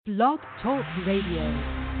Blog Talk Radio.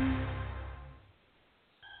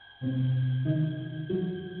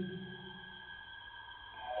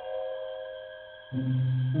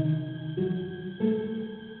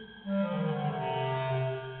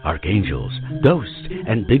 Archangels, ghosts,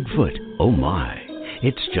 and Bigfoot, oh my.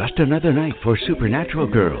 It's just another night for Supernatural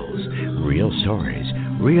Girls. Real stories,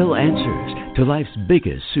 real answers to life's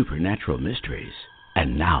biggest supernatural mysteries.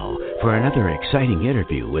 And now, for another exciting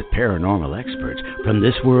interview with paranormal experts from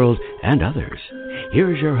this world and others.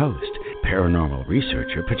 Here's your host, paranormal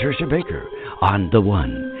researcher Patricia Baker, on the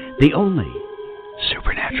one, the only,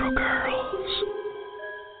 Supernatural Girls.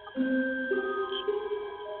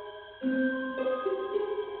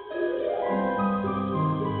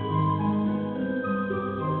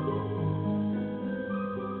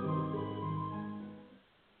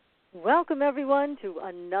 Welcome, everyone, to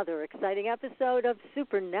another exciting episode of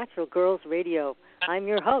Supernatural Girls Radio. I'm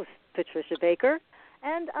your host, Patricia Baker,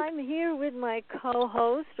 and I'm here with my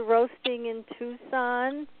co-host, roasting in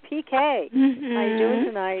Tucson, PK. Mm-hmm. How you doing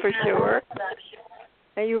tonight? For sure.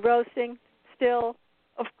 Are you roasting still?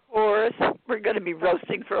 Of course. We're going to be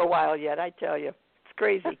roasting for a while yet, I tell you. It's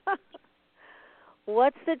crazy.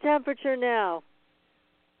 What's the temperature now?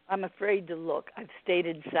 I'm afraid to look. I've stayed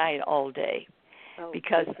inside all day.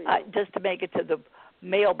 Because just to make it to the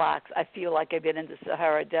mailbox, I feel like I've been in the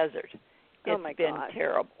Sahara Desert. It's been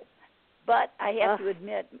terrible. But I have to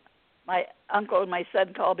admit, my uncle and my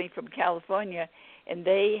son called me from California, and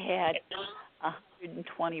they had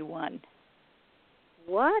 121.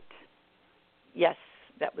 What? Yes,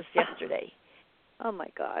 that was yesterday. Oh, my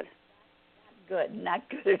God. Not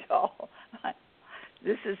good at all.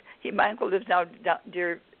 My uncle lives down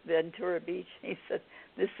near Ventura Beach. He said,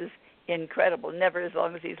 this is incredible. Never as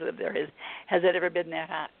long as he's lived there has it ever been that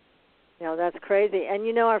hot. No, that's crazy. And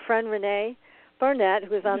you know our friend Renee Burnett,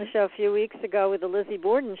 who was on the show a few weeks ago with the Lizzie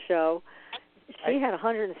Borden show, she had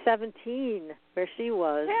 117 where she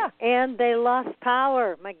was. Yeah. And they lost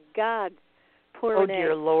power. My God. Poor Renee. Oh,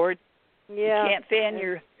 dear Lord. Yeah. You can't fan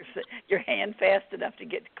your hand fast enough to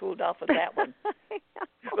get cooled off of that one.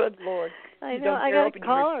 Good Lord. I know. I got to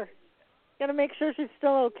call her. Got to make sure she's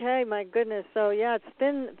still okay. My goodness. So yeah, it's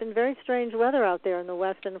been very strange weather out there in the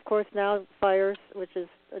West, and of course now fires, which is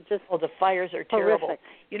just the fires are terrible. Horrific.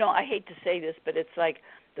 You know, I hate to say this, but it's like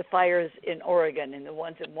the fires in Oregon and the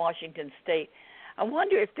ones in Washington State. I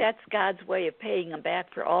wonder if that's God's way of paying them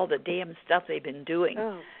back for all the damn stuff they've been doing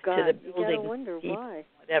to the buildings. You gotta wonder why.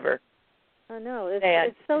 Whatever. I know.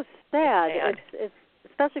 It's so sad. It's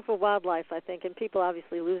especially for wildlife, I think, and people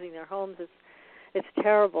obviously losing their homes. It's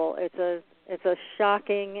terrible. It's a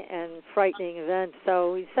shocking and frightening event.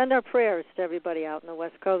 So we send our prayers to everybody out in the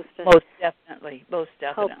West Coast. And most definitely.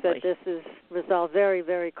 Hope that this is resolved very,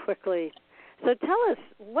 very quickly. So tell us,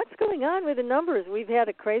 what's going on with the numbers? We've had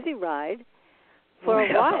a crazy ride for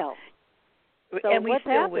a while. So and we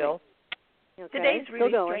still happening? will. Okay. Today's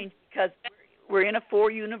really strange because we're in a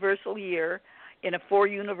 4 universal year, in a 4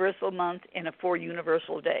 universal month, in a 4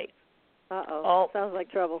 universal day. Uh-oh. Sounds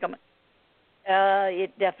like trouble.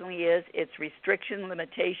 It definitely is. It's restriction,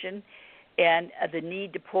 limitation, and the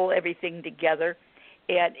need to pull everything together.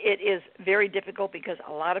 And it is very difficult because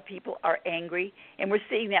a lot of people are angry, and we're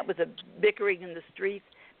seeing that with the bickering in the streets.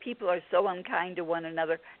 People are so unkind to one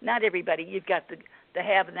another. Not everybody. You've got the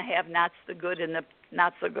have and the have-nots, the good and the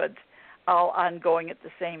not-so-goods, all ongoing at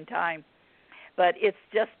the same time. But it's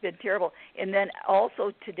just been terrible. And then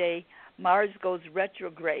also today, Mars goes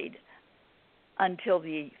retrograde until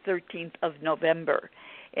the 13th of November.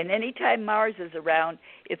 And anytime Mars is around,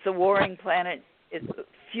 it's a warring planet. It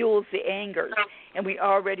fuels the angers. And we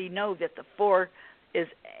already know that the 4 is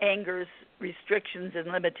angers, restrictions, and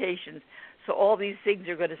limitations. So all these things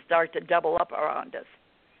are going to start to double up around us.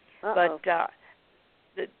 Uh-oh.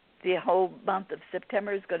 But the whole month of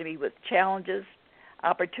September is going to be with challenges,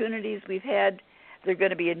 opportunities we've had. They're going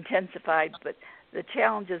to be intensified, but the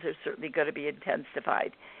challenges are certainly going to be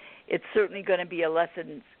intensified. It's certainly going to be a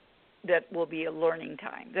lesson that will be a learning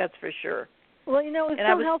time, that's for sure. Well, you know, it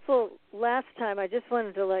was helpful last time. I just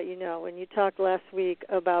wanted to let you know, when you talked last week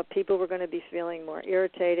about people were going to be feeling more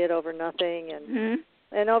irritated over nothing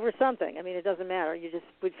and over something. I mean, it doesn't matter. You just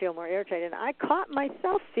would feel more irritated. And I caught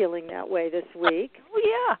myself feeling that way this week. Oh,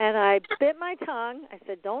 yeah. And I bit my tongue. I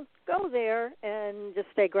said, don't go there and just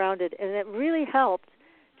stay grounded. And it really helped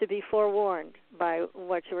to be forewarned by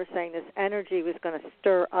what you were saying. This energy was going to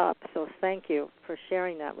stir up. So thank you for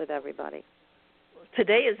sharing that with everybody.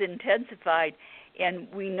 Today is intensified, and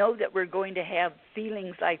we know that we're going to have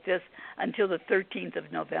feelings like this until the 13th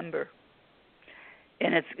of November.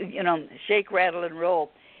 And it's, shake, rattle, and roll.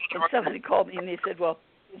 And somebody called me and they said, well,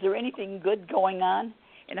 is there anything good going on?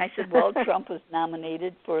 And I said, well, Trump was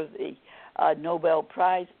nominated for the Nobel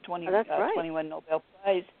Prize, 21 Nobel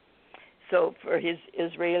Prize, so for his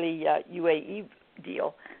Israeli UAE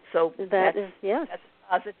deal. So that's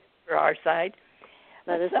positive for our side.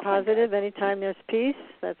 That is positive. Anytime there's peace,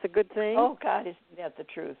 that's a good thing. Oh, God, isn't that the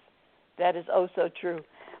truth? That is oh so true.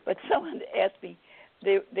 But someone asked me,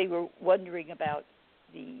 they were wondering about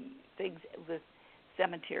the things with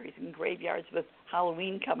cemeteries and graveyards with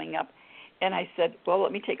Halloween coming up. And I said, well,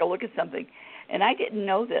 let me take a look at something. And I didn't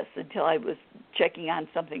know this until I was checking on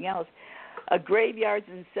something else. Graveyards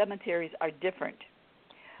and cemeteries are different.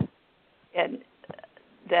 And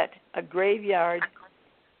that a graveyard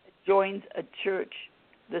joins a church,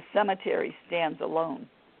 the cemetery stands alone.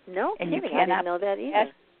 No and kidding. You cannot I didn't know that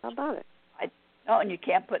either. How about it? No, and you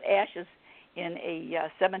can't put ashes in a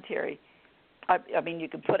cemetery. I mean, you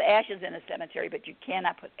can put ashes in a cemetery, but you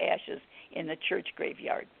cannot put ashes in the church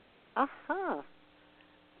graveyard. Uh-huh.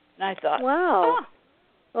 And I thought, wow.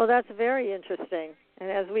 Well, that's very interesting. And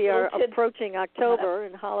as we are approaching October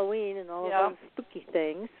and Halloween and all of those spooky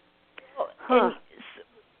things. And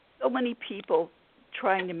so many people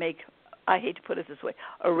trying to make, I hate to put it this way,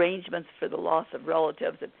 arrangements for the loss of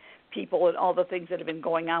relatives and people and all the things that have been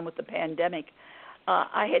going on with the pandemic.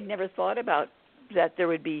 I had never thought about that there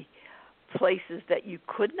would be places that you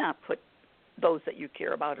could not put those that you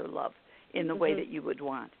care about or love in the way that you would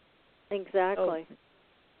want. Exactly.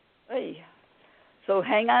 So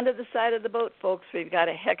hang on to the side of the boat, folks. We've got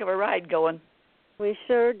a heck of a ride going. We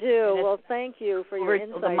sure do. Well, thank you for your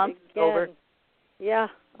insight. The month again. Over. Yeah.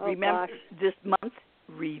 Remember, this month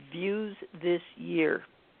reviews this year.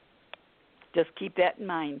 Just keep that in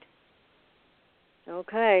mind.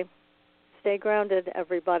 Okay. Stay grounded,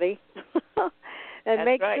 everybody. And That's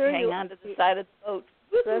make right. sure hang on to the side of the boat.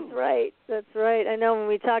 That's right. That's right. I know when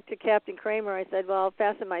we talked to Captain Kramer, I said, well, I'll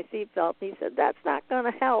fasten my seatbelt. He said, that's not going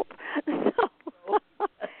to help. So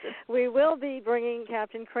we will be bringing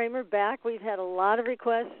Captain Kramer back. We've had a lot of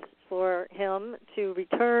requests for him to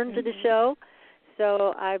return to the show.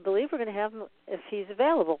 So I believe we're going to have him, if he's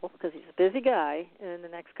available, because he's a busy guy, in the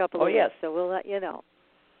next couple of weeks. Yes. So we'll let you know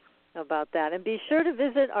about that. And be sure to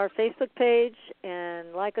visit our Facebook page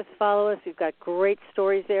and like us, follow us. We've got great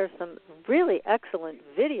stories there, some really excellent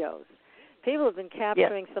videos. People have been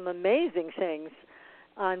capturing some amazing things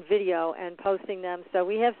on video and posting them. So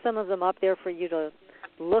we have some of them up there for you to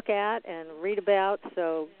look at and read about.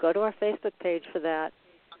 So go to our Facebook page for that.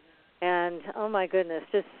 And, oh, my goodness,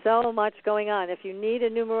 just so much going on. If you need a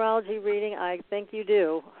numerology reading, I think you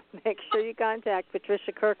do. Make sure you contact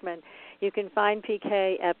Patricia Kirkman. You can find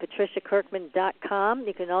PK at patriciakirkman.com.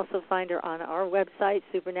 You can also find her on our website,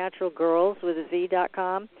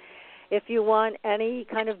 supernaturalgirls.com. If you want any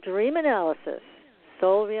kind of dream analysis,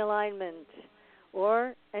 soul realignment,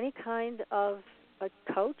 or any kind of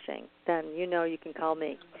coaching, then you know you can call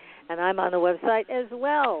me. And I'm on the website as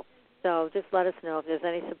well. So just let us know if there's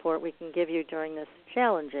any support we can give you during this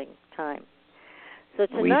challenging time. So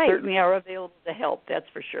tonight, we certainly are available to help, that's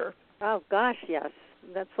for sure. Oh, gosh, yes.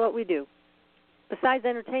 That's what we do. Besides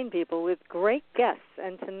entertain people with great guests.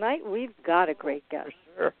 And tonight we've got a great guest.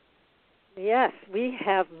 For sure. Yes, we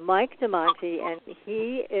have Mike Damante, and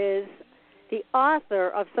he is the author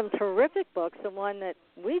of some terrific books, the one that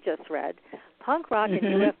we just read, Punk Rock and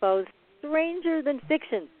UFOs, Stranger Than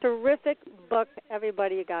Fiction. Terrific book.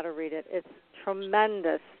 Everybody, you got to read it. It's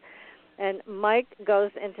tremendous. And Mike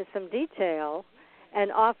goes into some detail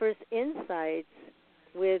and offers insights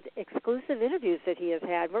with exclusive interviews that he has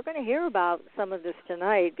had. We're going to hear about some of this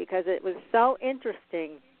tonight because it was so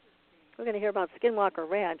interesting. We're going to hear about Skinwalker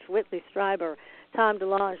Ranch, Whitley Strieber, Tom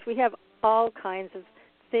DeLonge. We have all kinds of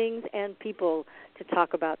things and people to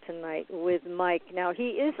talk about tonight with Mike. Now, he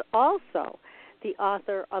is also the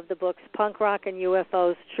author of the books Punk Rock and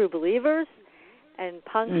UFOs, True Believers, and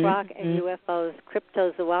Punk Rock and UFOs,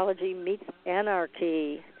 Cryptozoology Meets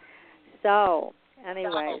Anarchy. So,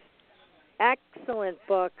 anyways, excellent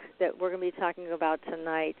book that we're going to be talking about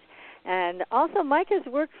tonight. And also, Mike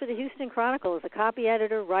has worked for the Houston Chronicle as a copy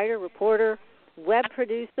editor, writer, reporter, web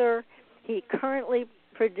producer. He currently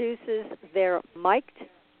produces their Mic'd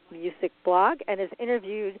music blog and has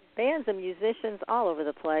interviewed bands and musicians all over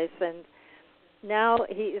the place. And now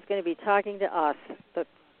he is going to be talking to us. But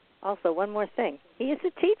also, one more thing. He is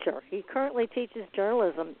a teacher. He currently teaches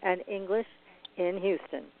journalism and English in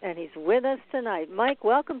Houston. And he's with us tonight. Mike,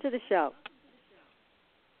 welcome to the show.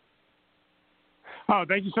 Oh,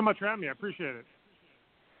 thank you so much for having me. I appreciate it.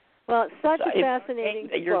 Well, it's such a fascinating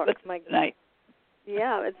book, Mike. Tonight.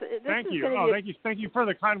 Yeah, thank you. Thank you for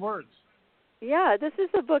the kind words. Yeah, this is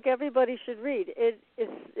a book everybody should read.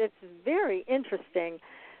 It's very interesting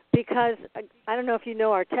because I don't know if you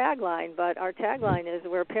know our tagline, but our tagline is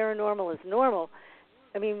where paranormal is normal.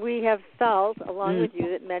 I mean, we have felt, along with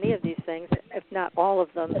you, that many of these things, if not all of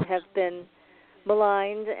them, have been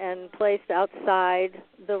maligned and placed outside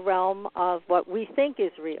the realm of what we think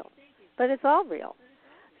is real. But it's all real.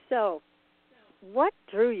 So what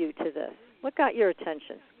drew you to this? What got your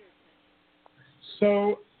attention?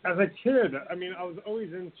 So as a kid, I mean, I was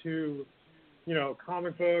always into,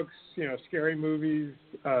 comic books, scary movies,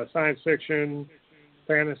 science fiction,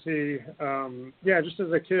 fantasy, just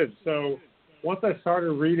as a kid. So once I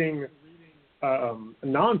started reading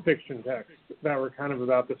nonfiction texts that were kind of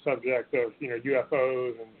about the subject of,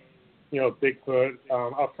 UFOs and, Bigfoot, I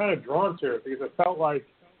was kind of drawn to it because it felt like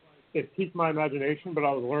it piqued my imagination, but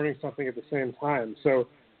I was learning something at the same time. So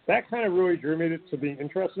that kind of really drew me to being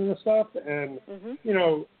interested in this stuff. And,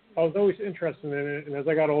 I was always interested in it. And as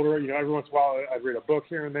I got older, every once in a while I'd read a book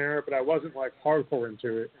here and there, but I wasn't like hardcore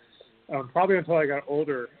into it. Probably until I got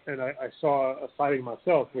older and I saw a sighting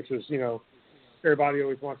myself, which is, everybody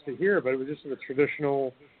always wants to hear, but it was just the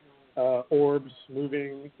traditional orbs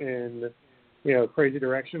moving in, crazy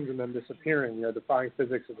directions and then disappearing, defying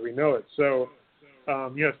physics as we know it. So,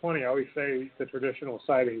 it's funny. I always say the traditional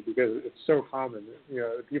sighting because it's so common.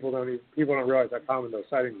 People don't realize how common those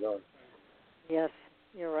sightings are. Yes,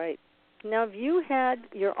 you're right. Now, have you had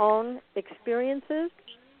your own experiences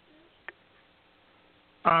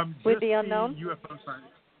with the unknown? UFO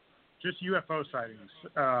sightings. Just UFO sightings.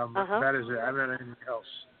 That is it. I haven't had anything else.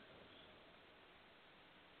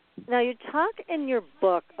 Now, you talk in your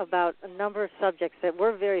book about a number of subjects that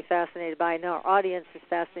we're very fascinated by, and our audience is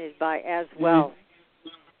fascinated by as well,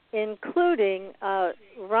 including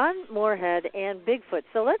Ron Moorhead and Bigfoot.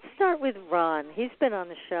 So let's start with Ron. He's been on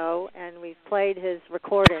the show, and we've played his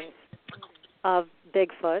recordings of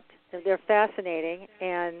Bigfoot. They're fascinating,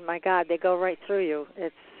 and, my God, they go right through you.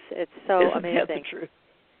 It's so amazing. Isn't that the truth?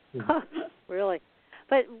 Really.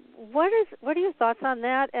 But what are your thoughts on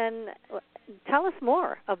that? And tell us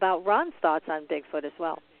more about Ron's thoughts on Bigfoot as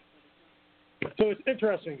well. So it's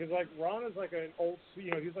interesting because Ron is like an old,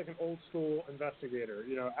 he's like an old school investigator,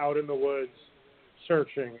 out in the woods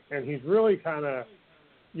searching, and he's really kind of,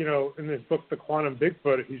 in this book, The Quantum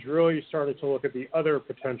Bigfoot, he's really started to look at the other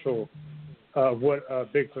potential of what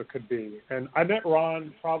Bigfoot could be. And I met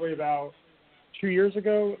Ron probably about 2 years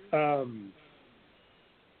ago.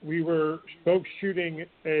 We were both shooting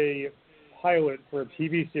a pilot for a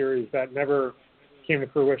TV series that never came to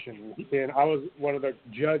fruition. And I was one of the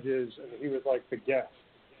judges, and he was like the guest.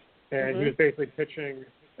 And he was basically pitching.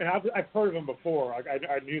 And I've heard of him before.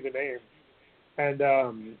 I knew the name. And,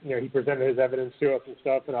 he presented his evidence to us and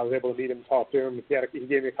stuff, and I was able to meet him and talk to him. He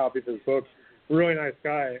gave me a copy of his book. Really nice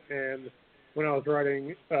guy. And when I was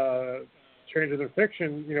writing Strangers in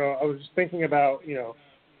Fiction, I was just thinking about,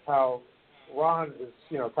 how Ron is,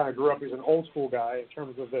 kind of grew up. He's an old school guy in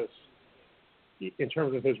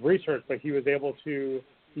terms of his research, but he was able to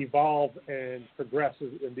evolve and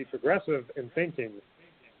be progressive in thinking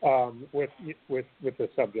with the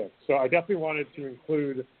subject. So I definitely wanted to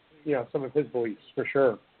include, some of his beliefs for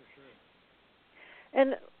sure.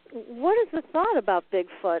 And what is the thought about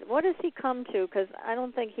Bigfoot? What has he come to? Because I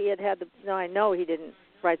don't think he had I know he didn't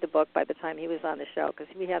write the book by the time he was on the show,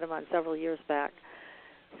 because we had him on several years back.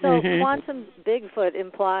 So quantum Bigfoot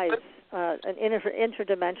implies an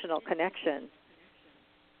interdimensional connection.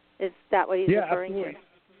 Is that what he's referring to?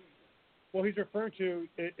 Well, he's referring to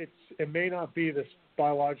it may not be this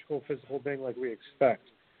biological, physical thing like we expect.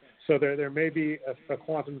 So there may be a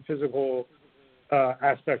quantum physical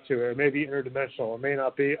aspect to it. It may be interdimensional. It may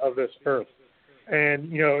not be of this earth. And,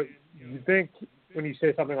 you think when you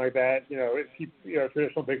say something like that,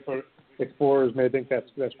 traditional Bigfoot explorers may think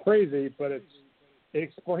that's crazy, but it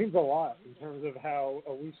explains a lot in terms of how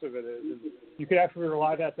elusive it is. And you could actually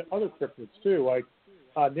rely that to other cryptids, too, like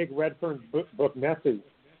Nick Redfern's book Nessie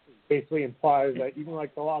basically implies that even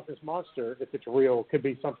like the Loch Ness Monster, if it's real, could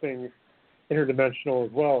be something interdimensional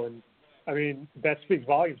as well. And, I mean, that speaks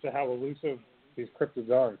volumes to how elusive these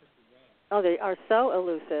cryptids are. Oh, they are so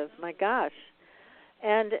elusive. My gosh.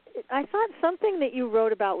 And I thought something that you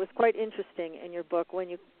wrote about was quite interesting in your book when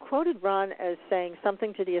you quoted Ron as saying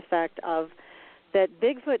something to the effect of that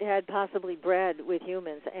Bigfoot had possibly bred with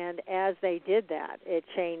humans, and as they did that, it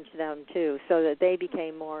changed them too, so that they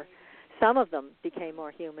became some of them became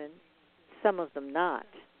more human, some of them not.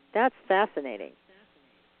 That's fascinating.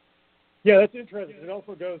 Yeah, that's interesting. It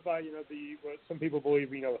also goes by, what some people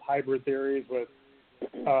believe, hybrid theories with,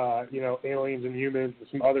 aliens and humans and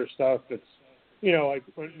some other stuff that's, like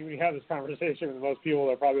when you have this conversation with most people,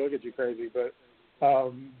 they'll probably look at you crazy, but,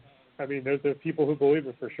 there's people who believe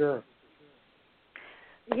it for sure.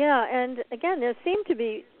 Yeah, and again, there seem to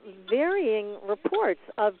be varying reports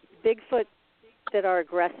of Bigfoot that are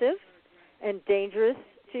aggressive and dangerous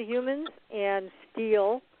to humans and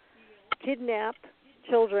steal, kidnap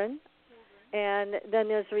children, and then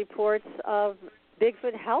there's reports of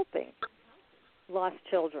Bigfoot helping lost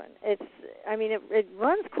children. It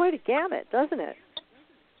runs quite a gamut, doesn't it?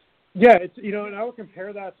 Yeah, it's, and I would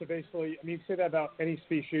compare that to basically, you say that about any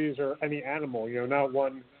species or any animal, not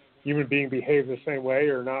one human being behaves the same way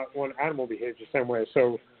or not one animal behaves the same way.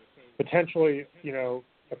 So potentially,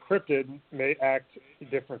 a cryptid may act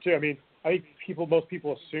different too. I think most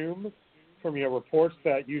people assume from, reports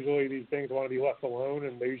that usually these things want to be left alone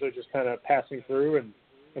and they're usually just kind of passing through and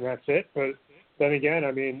that's it. But then again,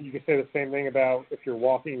 you can say the same thing about if you're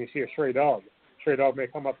walking and you see a stray dog. A stray dog may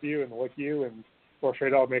come up to you and lick you, or a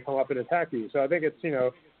stray dog may come up and attack you. So I think it's,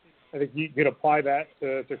 I think you could apply that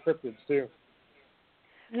to cryptids too.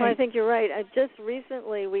 Well, I think you're right. Just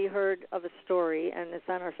recently we heard of a story, and it's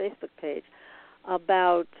on our Facebook page,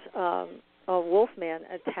 about a wolfman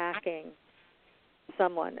attacking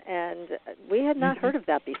someone, and we had not heard of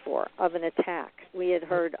that before, of an attack. We had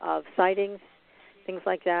heard of sightings, things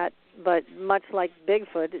like that, but much like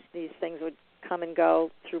Bigfoot, these things would come and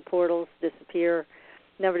go through portals, disappear,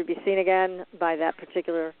 never to be seen again by that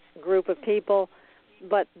particular group of people.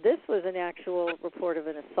 But this was an actual report of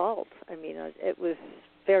an assault. It was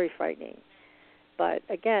very frightening. But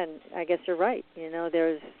again, I guess you're right.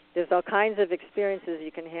 There's all kinds of experiences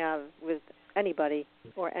you can have with anybody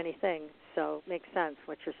or anything. So it makes sense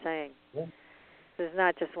what you're saying. Yeah. There's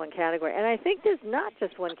not just one category. And I think there's not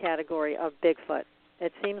just one category of Bigfoot.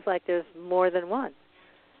 It seems like there's more than one.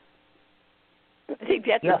 I think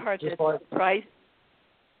that's the part that's surprising.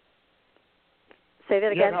 Say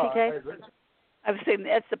that again, TK? I was saying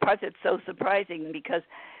that's the part that's so surprising because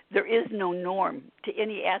there is no norm to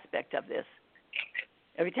any aspect of this.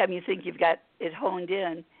 Every time you think you've got it honed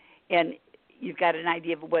in and you've got an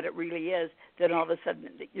idea of what it really is, then all of a sudden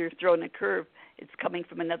you're thrown a curve. It's coming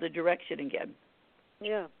from another direction again.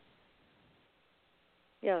 Yeah.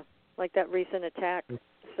 Yeah, like that recent attack.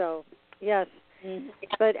 So, yes. Mm-hmm.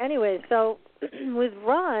 But anyway, so with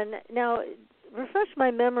Ron, now, refresh my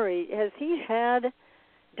memory, has he had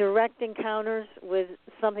direct encounters with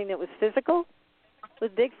something that was physical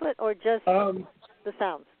with Bigfoot or just the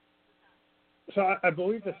sounds? So I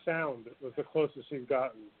believe the sound was the closest he's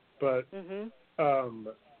gotten, but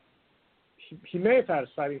he may have had a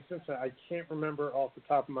sighting since then. I can't remember off the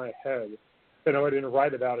top of my head. I know I didn't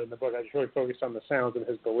write about it in the book. I just really focused on the sounds and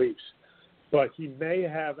his beliefs. But he may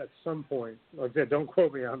have at some point, like I said, don't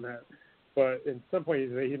quote me on that, but in some point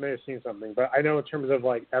he may have seen something. But I know in terms of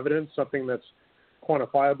like evidence, something that's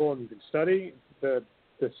quantifiable and you can study, the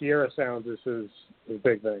Sierra sounds is his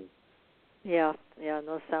big thing. Yeah, and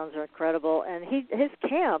those sounds are incredible. And his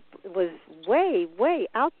camp was way, way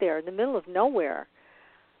out there in the middle of nowhere.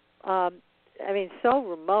 So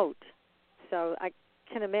remote. So I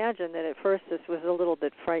can imagine that at first this was a little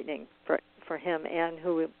bit frightening for him and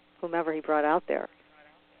whomever he brought out there.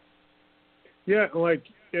 Yeah,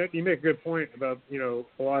 you make a good point about, a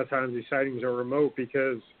lot of times these sightings are remote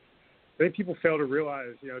because I think people fail to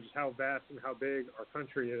realize, just how vast and how big our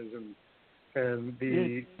country is and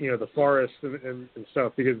the, the forests and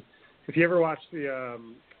stuff. Because if you ever watch the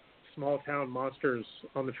Small Town Monsters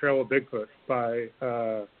on the Trail of Bigfoot by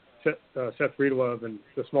Seth Breedlove and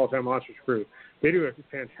the Small Town Monsters crew, they do a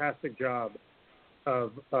fantastic job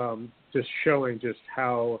of just showing just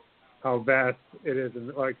how vast it is,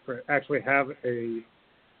 and actually have a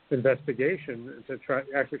investigation to try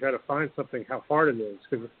to find something, how hard it is.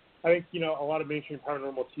 Because I think a lot of mainstream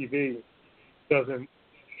paranormal TV doesn't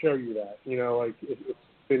show you that.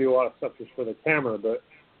 They do a lot of stuff just for the camera, but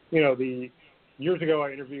the years ago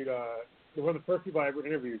I interviewed one of the first people I ever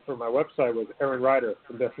interviewed for my website was Erin Ryder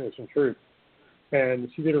from Destination Truth, and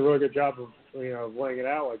she did a really good job of laying it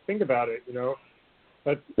out. Think about it,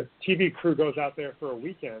 a TV crew goes out there for a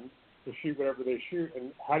weekend to shoot whatever they shoot,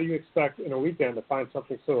 and how do you expect in a weekend to find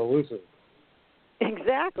something so elusive?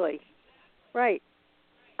 Exactly. Right.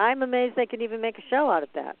 I'm amazed they could even make a show out of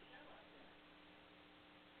that.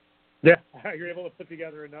 Yeah, you're able to put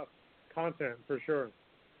together enough content for sure.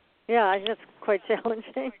 Yeah, I think that's quite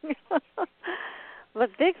challenging. But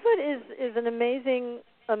Bigfoot is an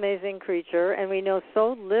amazing creature, and we know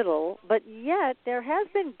so little, but yet there has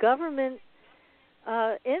been government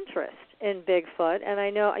interest in Bigfoot, and I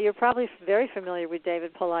know you're probably very familiar with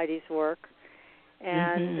David Paulides' work,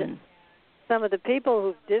 and some of the people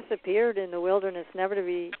who've disappeared in the wilderness, never to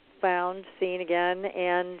be found, seen again,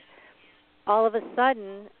 and all of a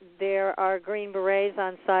sudden there are Green Berets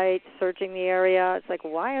on site searching the area. It's like,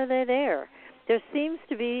 why are they there? there seems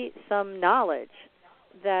to be some knowledge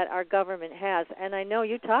that our government has, and I know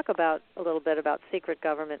you talk about a little bit about secret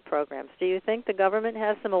government programs. Do you think the government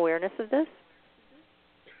has some awareness of this?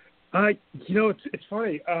 It's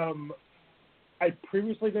funny. I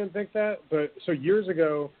previously didn't think that, but so years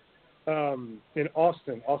ago, in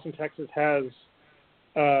Austin, Texas has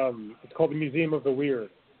it's called the Museum of the Weird,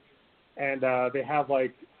 and they have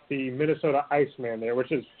like the Minnesota Iceman there,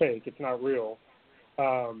 which is fake. It's not real.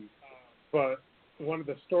 But one of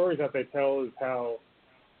the stories that they tell is how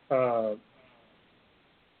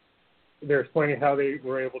they're explaining how they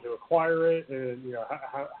were able to acquire it, and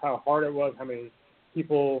how hard it was, how many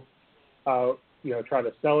people try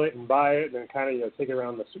to sell it and buy it, and then kind of take it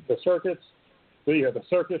around the circuits, the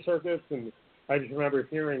circuits. And I just remember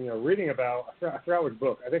hearing, reading about, I forgot which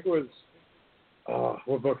book. I think it was,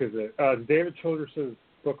 what book is it? David Childress's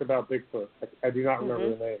book about Bigfoot. I do not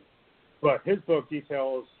remember the name, but his book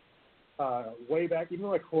details way back, even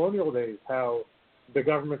like colonial days, how the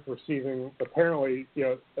governments were seizing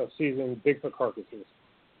Bigfoot carcasses.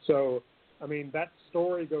 So, I mean, that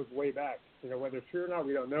story goes way back. Whether it's true or not,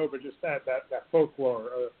 we don't know, but just that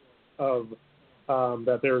folklore of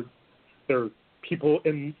that there are people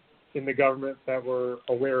in the government that were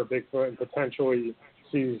aware of Bigfoot and potentially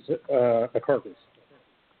seized a carcass.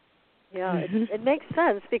 Yeah, it makes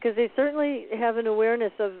sense because they certainly have an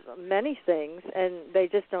awareness of many things, and they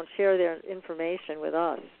just don't share their information with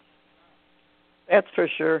us. That's for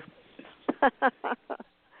sure.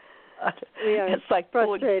 We are it's like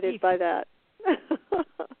frustrated by that.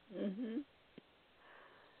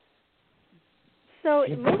 So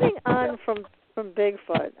moving on from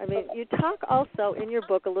Bigfoot, I mean, you talk also in your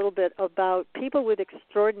book a little bit about people with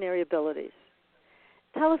extraordinary abilities.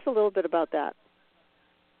 Tell us a little bit about that.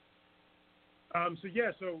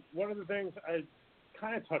 So one of the things I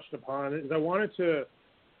kind of touched upon is I wanted to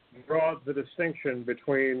draw the distinction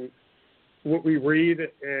between what we read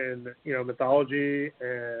in, mythology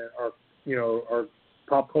and our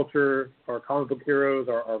pop culture, our comic book heroes,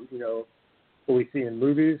 our what we see in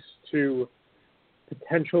movies, to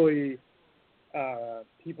potentially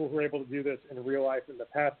people who are able to do this in real life in the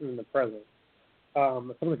past and in the present.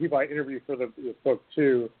 Some of the people I interviewed for this book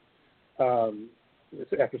too,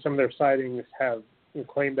 after some of their sightings have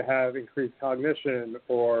claimed to have increased cognition,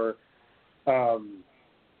 or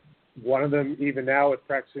one of them even now is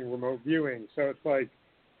practicing remote viewing. So it's like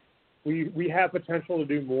we have potential to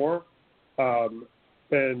do more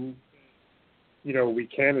than we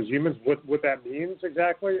can as humans. What that means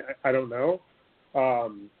exactly, I don't know.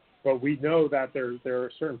 But we know that there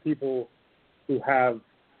are certain people who have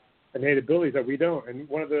innate abilities that we don't. And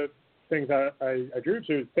one of the things I drew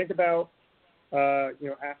to is think about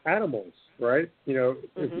animals, right?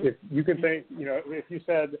 If you can think, if you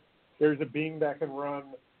said there's a being that can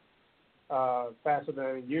run faster than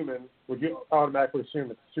a human, would you automatically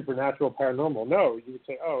assume it's supernatural, paranormal? No, you would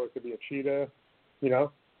say, it could be a cheetah,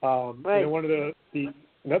 Right. One of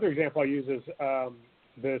another example I use is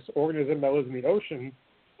this organism that lives in the ocean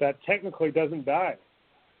that technically doesn't die.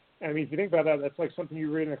 I mean, if you think about that, that's like something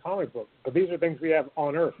you read in a comic book. But these are things we have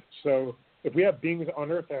on Earth. So if we have beings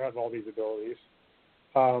on Earth that have all these abilities,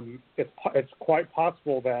 it's quite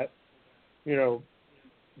possible that,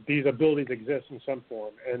 these abilities exist in some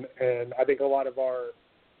form. And I think a lot of our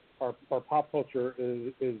pop culture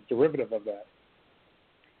is derivative of that.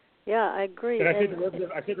 Yeah, I agree. And I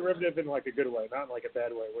say derivative in like a good way, not in like a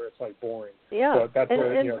bad way where it's like boring. Yeah. So that's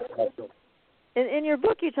in your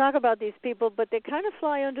book you talk about these people, but they kind of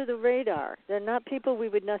fly under the radar. They're not people we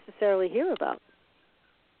would necessarily hear about.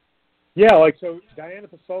 Yeah, like so Diana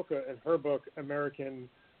Pasulka in her book American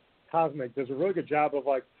Cosmic does a really good job of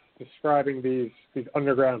like describing these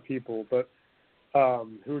underground people, but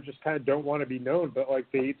who just kind of don't want to be known, but like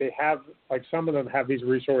they have, like, some of them have these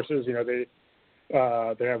resources, they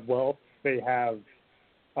have wealth, they have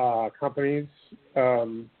companies,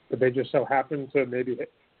 but they just so happen to maybe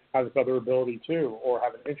have this other ability too, or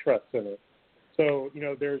have an interest in it. So,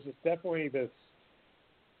 there's definitely this,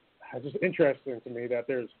 it's just interesting to me that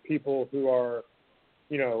there's people who are,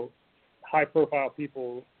 high profile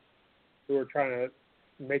people who are trying to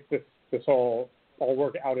make this all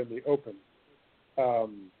work out in the open. So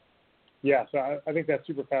I think that's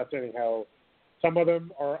super fascinating how some of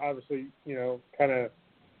them are obviously, kind of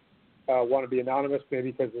want to be anonymous,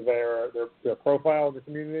 maybe because of their profile in the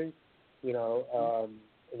community,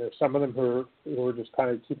 and there's some of them who are just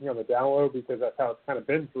kind of keeping on the down low because that's how it's kind of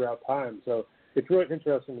been throughout time. So it's really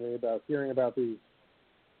interesting to me about hearing about these,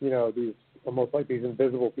 these almost like these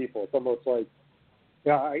invisible people. It's almost like,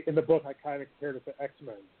 in the book I kind of compared it to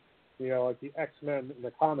X-Men. Like the X-Men in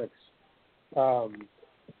the comics,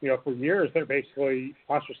 for years they're basically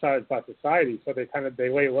ostracized by society. So they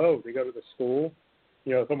lay low. They go to the school.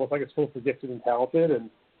 It's almost like a school for gifted and talented. And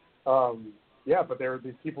but there are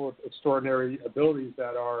these people with extraordinary abilities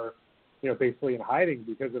that are, basically in hiding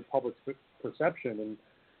because of public perception.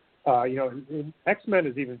 And X-Men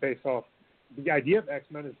is even based off. The idea of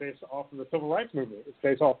X-Men is based off of the civil rights movement. It's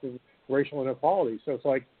based off of racial inequality. So it's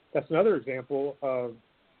like that's another example of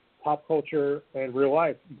pop culture and real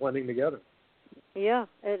life blending together. Yeah,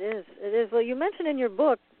 it is. It is. Well, you mentioned in your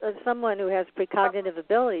book someone who has precognitive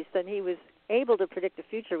abilities, that he was able to predict the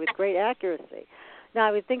future with great accuracy. Now,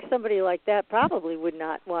 I would think somebody like that probably would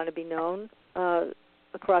not want to be known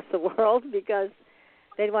across the world because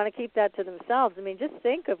they'd want to keep that to themselves. I mean, just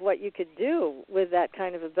think of what you could do with that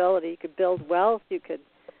kind of ability. You could build wealth. You could,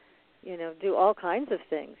 do all kinds of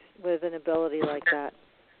things with an ability like that.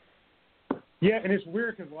 Yeah, and it's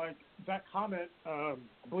weird because, like, that comment, I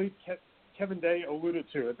believe Kevin Day alluded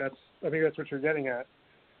to it. I think that's what you're getting at.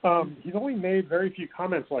 He's only made very few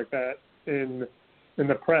comments like that in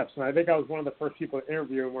the press, and I think I was one of the first people to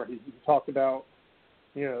interview him where he talked about,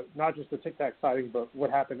 not just the Tic Tac sighting, but what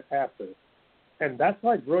happened after. And that's,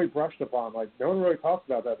 like, really brushed upon. Like, no one really talks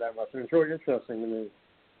about that much, and it's really interesting to me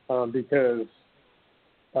because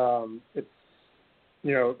it's,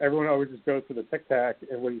 everyone always just goes to the Tic Tac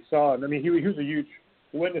and what he saw. And, I mean, he was a huge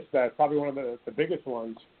witness to that, probably one of the biggest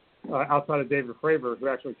ones outside of David Fravor, who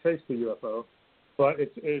actually chased the UFO. But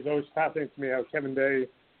it's always fascinating to me how Kevin Day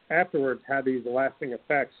afterwards had these lasting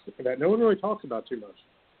effects that no one really talks about too much.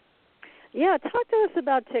 Yeah, talk to us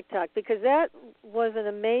about TikTok, because that was an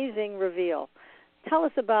amazing reveal. Tell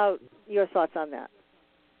us about your thoughts on that.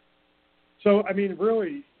 So, I mean,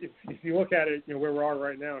 really, if you look at it, where we are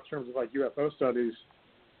right now in terms of, like, UFO studies,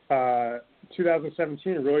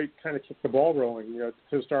 2017 really kind of kicked the ball rolling.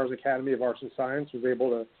 CoStar's Academy of Arts and Science was able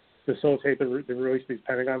to facilitate the release of these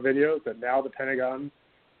Pentagon videos that now the Pentagon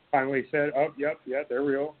finally said, oh, yep, they're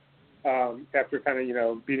real, after kind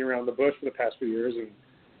of, beating around the bush for the past few years. And,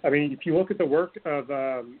 I mean, if you look at the work of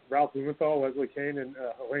Ralph Blumenthal, Leslie Kean, and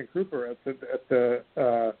Elaine Cooper at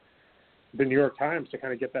the New York Times to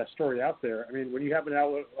kind of get that story out there. I mean, when you have an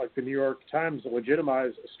outlet like the New York Times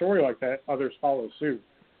legitimize a story like that, others follow suit.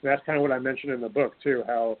 And that's kind of what I mentioned in the book, too,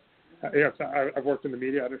 how I've worked in the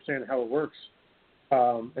media, I understand how it works.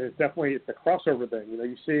 And it's a crossover thing.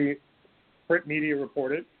 You see print media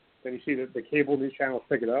report it, then you see the cable news channels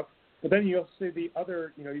pick it up, but then you also see the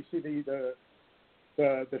other, you see the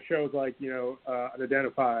shows like,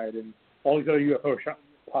 Unidentified and all these other UFO shows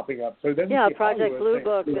popping up. So then Project Blue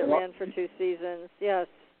Book that ran for 2 seasons. Yes.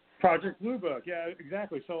 Project Blue Book. Yeah,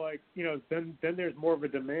 exactly. So, like, then there's more of a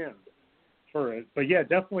demand for it. But yeah,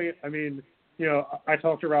 definitely. I mean, I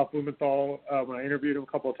talked to Ralph Blumenthal when I interviewed him a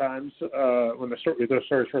couple of times when the stories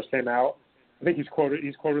first came out. I think he's quoted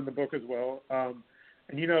in the book as well. And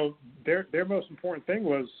their most important thing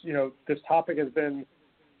was, this topic has been,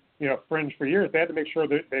 fringe for years. They had to make sure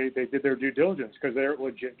that they did their due diligence because they're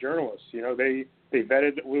legit journalists. They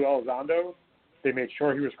vetted Lou Elizondo. They made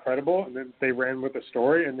sure he was credible, and then they ran with the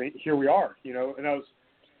story, and here we are. And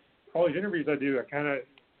all these interviews I do,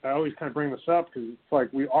 I always kind of bring this up because it's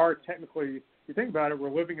like we are technically, if you think about it,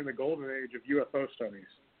 we're living in the golden age of UFO studies.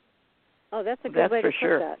 Oh, that's a good way to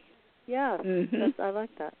put that. Yeah, I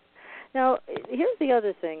like that. Now, here's the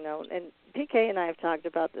other thing, though, and PK and I have talked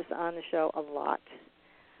about this on the show a lot.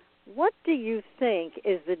 What do you think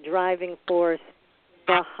is the driving force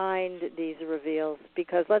behind these reveals?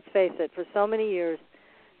 Because let's face it, for so many years,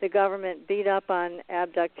 the government beat up on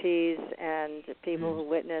abductees and people who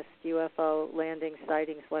witnessed UFO landings,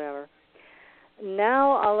 sightings, whatever.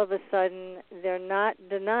 Now, all of a sudden, they're not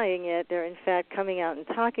denying it. They're, in fact, coming out and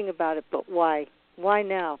talking about it. But why? Why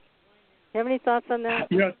now? You have any thoughts on that?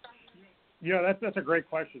 That's a great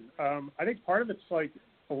question. I think part of it's like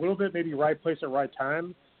a little bit maybe right place at right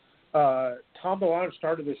time. Tom DeLonge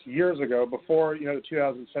started this years ago before, the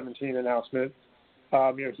 2017 announcement.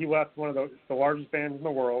 He left one of the largest bands in the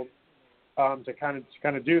world to kind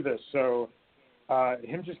of do this. So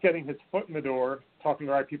him just getting his foot in the door, talking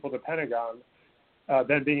to the right people at the Pentagon,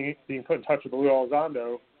 then being put in touch with Lou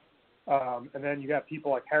Elizondo, and then you have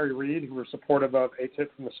people like Harry Reid who were supportive of ATIP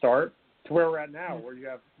from the start, to where we're at now, where you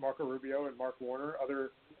have Marco Rubio and Mark Warner,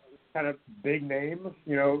 other kind of big name,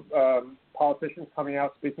 politicians coming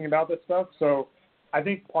out speaking about this stuff. So I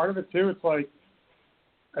think part of it too, it's like,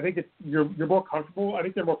 I think you're more comfortable. I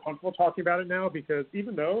think they're more comfortable talking about it now because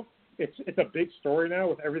even though it's a big story now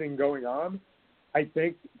with everything going on, I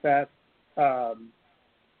think that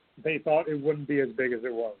they thought it wouldn't be as big as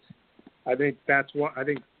it was. I think that's what I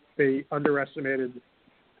think they underestimated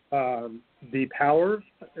the power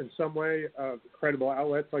in some way of credible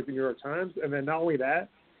outlets like the New York Times, and then not only that,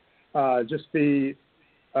 just the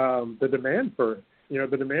demand for it.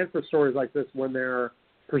 The demand for stories like this when they're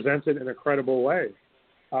presented in a credible way.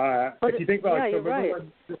 If you think about you're right.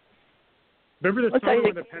 Remember the summer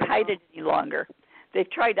when the Pentagon hide it any longer? They've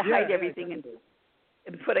tried to hide everything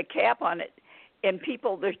and put a cap on it. And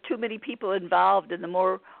there's too many people involved, and the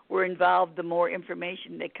more we're involved, the more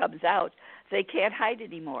information that comes out. They can't hide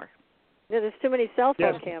anymore. Yeah, there's too many cell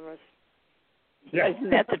phone cameras. Yeah. Isn't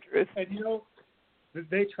that the truth? And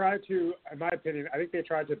they tried to, in my opinion, I think they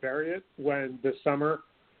tried to bury it this summer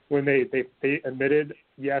when they admitted,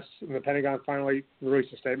 yes, and the Pentagon finally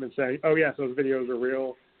released a statement saying, oh, yes, those videos are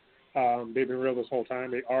real. They've been real this whole time.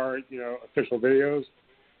 They are, official videos.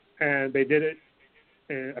 And they did it,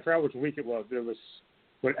 and I forgot which week it was. It was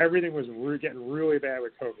when everything was getting really bad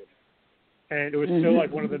with COVID. And it was still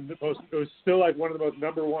like one of the most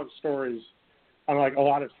number one stories on like a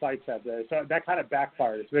lot of sites that day. So that kind of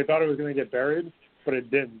backfired. So they thought it was going to get buried, but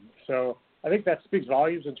it didn't. So I think that speaks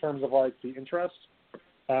volumes in terms of like the interest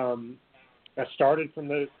that started from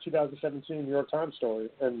the 2017 New York Times story.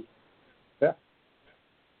 And yeah.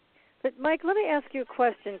 But Mike, let me ask you a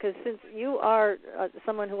question, because since you are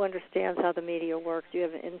someone who understands how the media works, you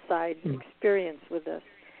have an inside experience with this.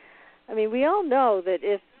 I mean, we all know that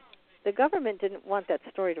if the government didn't want that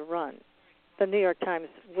story to run, the New York Times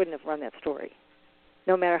wouldn't have run that story,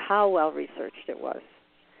 no matter how well researched it was.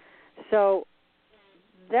 So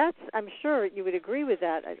I'm sure you would agree with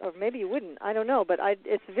that, or maybe you wouldn't. I don't know, but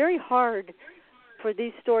it's very hard for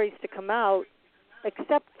these stories to come out,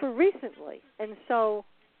 except for recently. And so,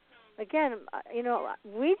 again,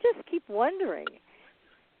 we just keep wondering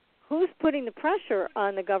who's putting the pressure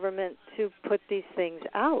on the government to put these things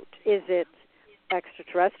out. Is it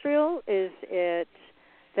extraterrestrial? Is it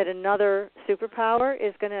that another superpower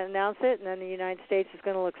is going to announce it and then the United States is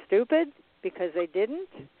going to look stupid because they didn't?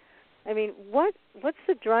 I mean, what's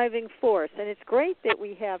the driving force? And it's great that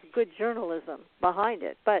we have good journalism behind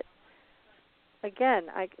it, but again,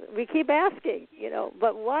 we keep asking,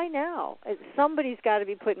 but why now? Somebody's got to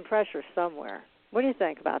be putting pressure somewhere. What do you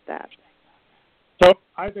think about that? So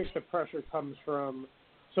I think the pressure comes from,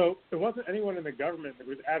 so it wasn't anyone in the government that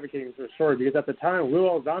was advocating for a story, because at the time, Lou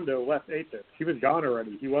Elizondo left ATIP. He was gone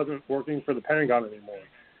already. He wasn't working for the Pentagon anymore.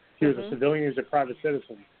 He was a civilian. He was a private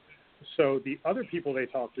citizen. So the other people they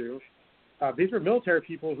talked to, these were military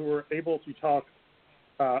people who were able to talk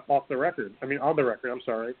on the record.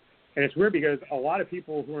 And it's weird because a lot of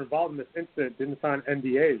people who were involved in this incident didn't sign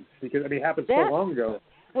NDAs because, it happened so long ago.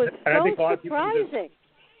 Was and so I think a lot of people surprising.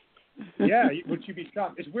 would you be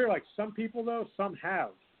shocked? It's weird, like some people, though, some have,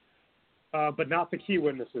 but not the key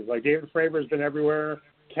witnesses. Like David Fravor's been everywhere.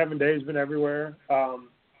 Kevin Day's been everywhere.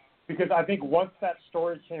 Because I think once that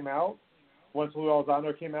story came out, once Lou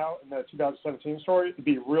Elizondo came out in the 2017 story, it'd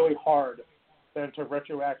be really hard then to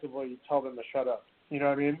retroactively tell them to shut up. You know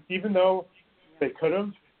what I mean? Even though they could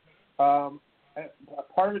have,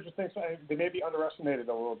 part of it just thinks they may be underestimated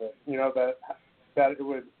a little bit, that it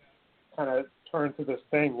would kind of turn to this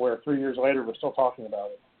thing where 3 years later we're still talking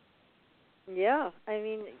about it. Yeah.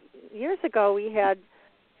 Years ago we had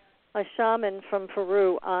a shaman from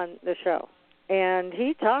Peru on the show, and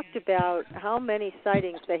he talked about how many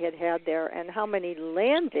sightings they had there and how many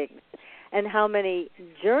landings and how many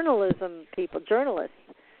journalists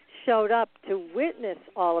showed up to witness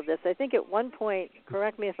all of this. I think at one point,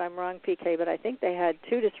 correct me if I'm wrong, PK, but I think they had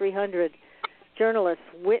 200 to 300 journalists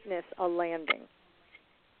witness a landing.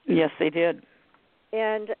 Yes, they did.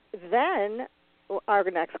 And then our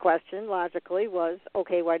next question, logically, was,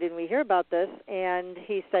 okay, why didn't we hear about this? And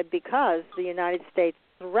he said because the United States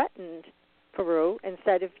threatened Peru and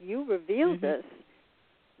said, if you reveal this,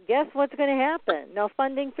 guess what's going to happen? No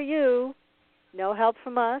funding for you, no help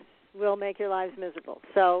from us. We'll make your lives miserable.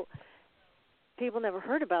 So people never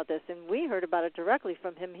heard about this, and we heard about it directly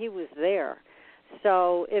from him. He was there.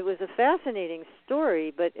 So it was a fascinating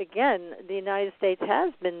story, but again, the United States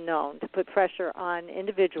has been known to put pressure on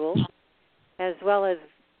individuals as well as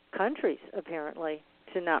countries, apparently,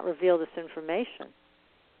 to not reveal this information.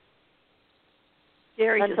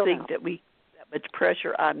 Scary to think that we that much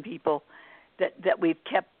pressure on people, that we've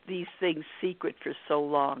kept these things secret for so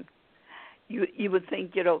long. You would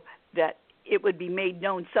think, that it would be made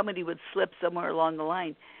known, somebody would slip somewhere along the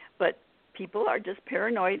line, but people are just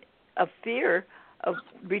paranoid of fear of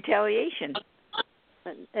retaliation.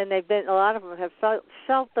 And a lot of them have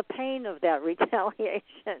felt the pain of that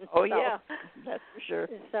retaliation. Oh, yeah, that's for sure.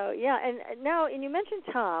 So, yeah, and you mentioned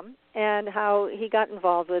Tom and how he got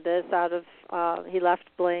involved with this he left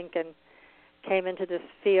Blink, and came into this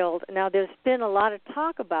field. Now, there's been a lot of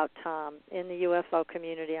talk about Tom in the UFO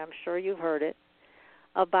community. I'm sure you've heard it,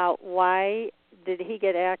 about why did he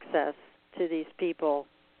get access to these people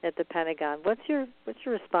at the Pentagon. What's your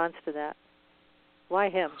response to that? Why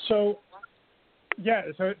him? So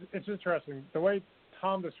it's interesting. The way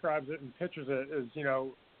Tom describes it and pictures it is,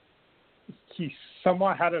 he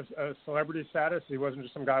somewhat had a celebrity status. He wasn't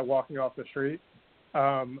just some guy walking off the street.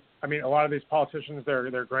 A lot of these politicians, their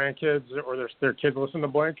grandkids or their kids listen to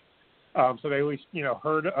Blink, so they at least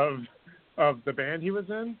heard of the band he was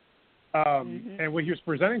in. And what he was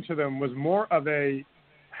presenting to them was more of a,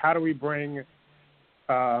 how do we bring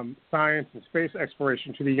science and space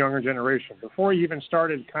exploration to the younger generation, before he even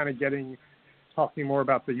started kind of talking more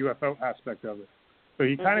about the UFO aspect of it. So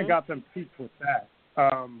he kind of got them peaked with that.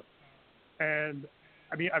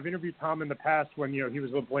 I've interviewed Tom in the past when, he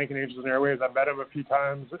was with Blink and Angels and Airwaves. I've met him a few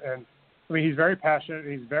times, and he's very passionate.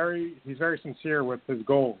 And he's very sincere with his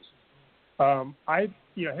goals. Him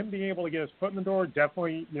being able to get his foot in the door,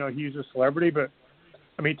 definitely, he's a celebrity, but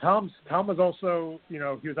Tom was also, he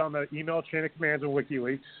was on the email chain of commands of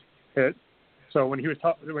WikiLeaks hit. So when he was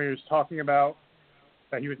talking about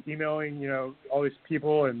that he was emailing, all these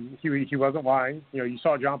people, and he wasn't lying. You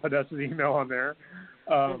saw John Podesta's email on there.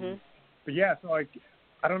 But yeah, so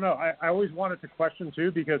I don't know. I always wanted to question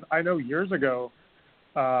too, because I know years ago,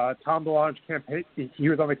 Tom DeLonge he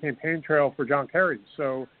was on the campaign trail for John Kerry.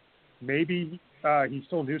 So maybe he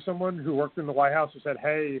still knew someone who worked in the White House who said,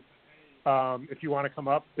 hey, if you want to come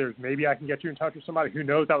up, maybe I can get you in touch with somebody. Who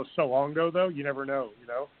knows? That was so long ago, though. You never know,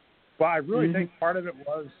 But I really think part of it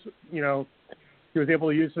was, he was able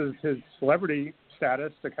to use his celebrity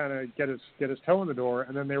status to kind of get his toe in the door,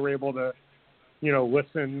 and then they were able to,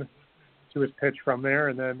 listen to his pitch from there.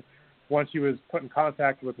 And then once he was put in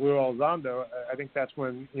contact with Lou Elizondo, I think that's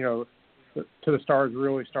when, To the Stars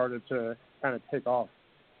really started to kind of take off.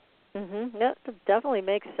 That definitely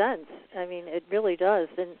makes sense. It really does.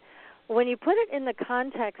 And when you put it in the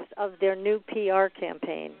context of their new PR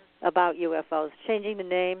campaign about UFOs, changing the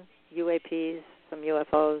name, UAPs from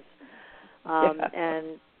UFOs,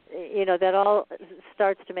 and, that all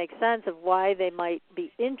starts to make sense of why they might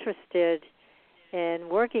be interested in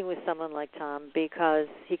working with someone like Tom, because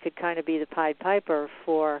he could kind of be the Pied Piper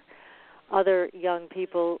for other young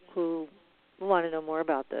people who want to know more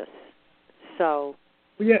about this. So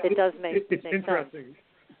it does make interesting. Sense.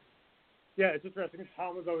 Yeah, it's interesting.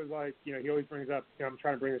 Tom was always like, he always brings up, I'm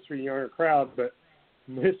trying to bring this to a younger crowd, but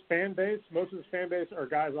his fan base, most of his fan base are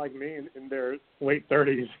guys like me in their late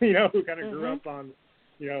 30s, who kind of grew up on,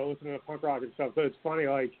 listening to punk rock and stuff. So it's funny,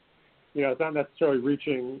 it's not necessarily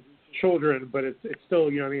reaching children, but it's still,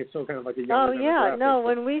 it's still kind of like a younger demographic. No,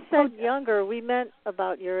 when we said younger, we meant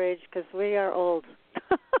about your age, because we are old.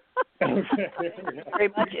 Very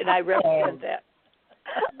much, and I represent that.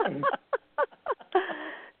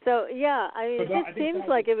 So, it just seems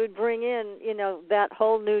like it would bring in, that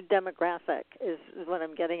whole new demographic is what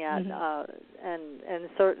I'm getting at. And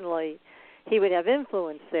certainly he would have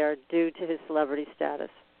influence there due to his celebrity status.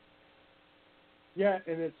 Yeah,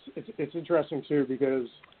 and it's interesting, too, because,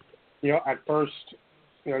 at first,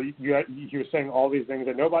 he was saying all these things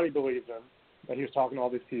that nobody believed him, that he was talking to all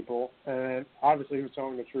these people, and obviously he was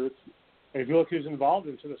telling the truth. And if you look who's involved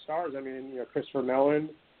in To the Stars, Christopher Mellon,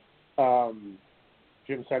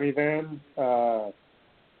 Jim Semivan,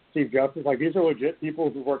 Steve Justice, these are legit people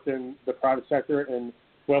who worked in the private sector and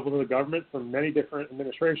levels of the government for many different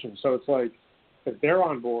administrations. So it's if they're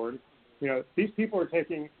on board, these people are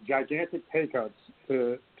taking gigantic pay cuts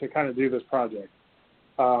to kind of do this project.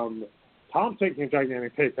 Tom's taking a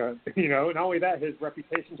gigantic pay cut, not only that, his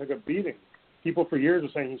reputation took a beating. People for years were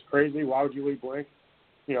saying he's crazy. Why would you leave Blink?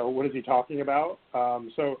 What is he talking about?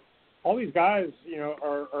 So all these guys,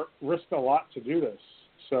 are risk a lot to do this.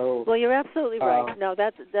 So well, you're absolutely right. No,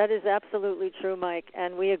 that is absolutely true, Mike,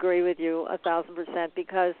 and we agree with you 1,000%.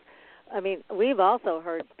 Because, we've also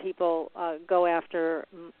heard people go after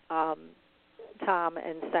Tom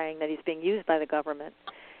and saying that he's being used by the government,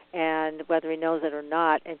 and whether he knows it or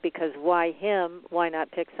not. And because why him? Why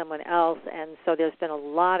not pick someone else? And so there's been a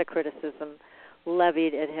lot of criticism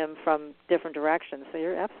levied at him from different directions. So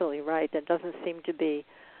you're absolutely right. That doesn't seem to be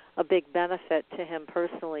a big benefit to him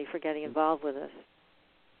personally for getting involved with this.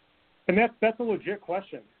 And that's a legit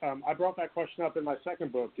question. I brought that question up in my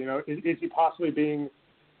second book. Is he possibly being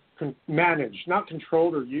managed, not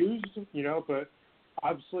controlled or used? But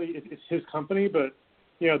obviously it's his company. But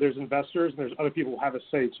there's investors and there's other people who have a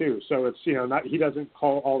say too. So it's not, he doesn't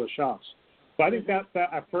call all the shots. But I think that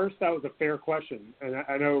at first that was a fair question, and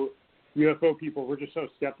I know UFO people were just so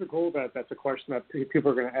skeptical that that's a question that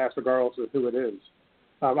people are going to ask regardless of who it is.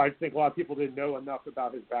 I think a lot of people didn't know enough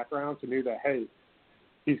about his background to know that, hey,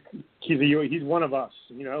 he's one of us.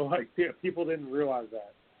 Like people didn't realize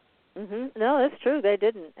that. No, that's true. They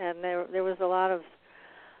didn't, and there was a lot of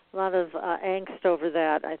angst over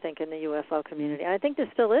that, I think, in the UFO community. And I think there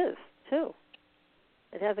still is too.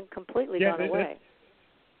 It hasn't completely gone away.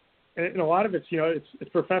 And a lot of it's it's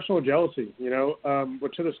professional jealousy.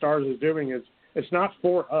 What To the Stars is doing is it's not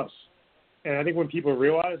for us. And I think when people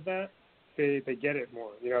realize that, they get it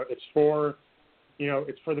more. It's for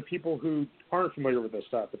the people who aren't familiar with this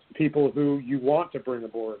stuff. It's the people who you want to bring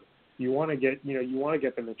aboard. You want to get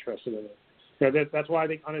them interested in it. That's why I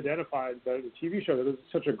think Unidentified, the TV show, does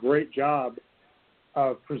such a great job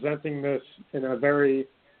of presenting this in a very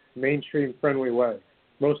mainstream friendly way.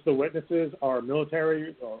 Most of the witnesses are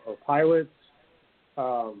military or pilots,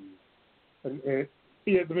 and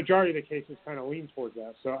the majority of the cases kind of lean towards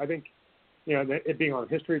that. So I think it being on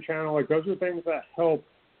History Channel, like those are things that help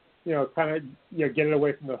kind of get it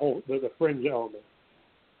away from the fringe element.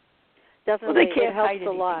 Definitely, well, they can't it helps hide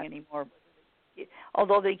a lot anymore.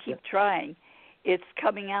 Although they keep trying, it's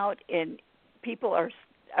coming out, and people are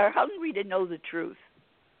hungry to know the truth.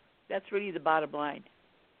 That's really the bottom line.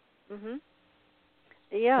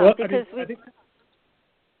 Yeah, well, because I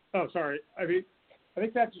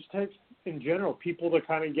think that just takes, in general, people to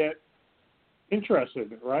kind of get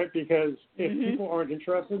interested, right? Because if people aren't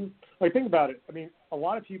interested, like think about it. I mean, a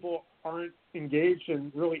lot of people aren't engaged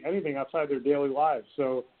in really anything outside their daily lives.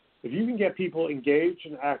 So if you can get people engaged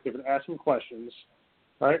and active and ask them questions,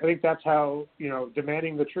 right? I think that's how,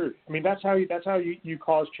 demanding the truth. I mean, that's how you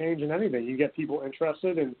cause change in anything. You get people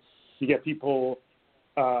interested, and you get people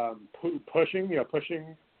pushing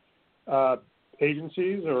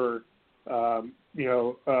agencies or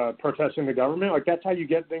protesting the government. Like that's how you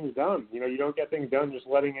get things done. You don't get things done just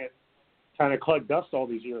letting it kind of collect dust all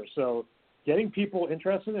these years. So getting people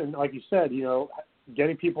interested, and like you said,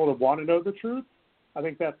 getting people to want to know the truth, I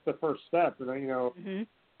think that's the first step. And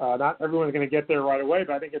not everyone's going to get there right away,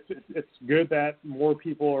 but I think it's good that more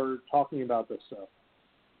people are talking about this stuff.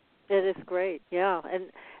 It is great, yeah.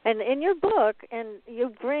 And in your book, and you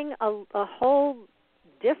bring a whole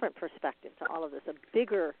different perspective to all of this, a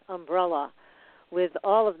bigger umbrella with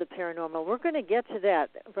all of the paranormal. We're going to get to that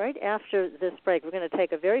right after this break. We're going to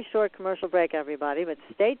take a very short commercial break, everybody, but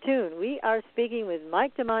stay tuned. We are speaking with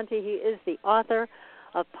Mike Damante. He is the author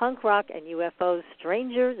of Punk Rock and UFOs,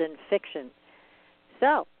 Stranger Than Fiction.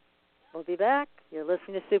 So, we'll be back. You're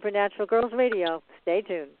listening to Supernatural Girls Radio. Stay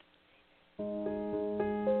tuned.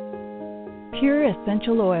 Pure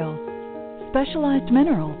essential oils, specialized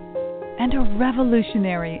minerals, and a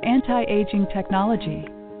revolutionary anti-aging technology.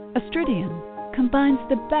 Astridian combines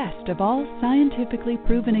the best of all scientifically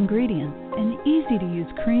proven ingredients in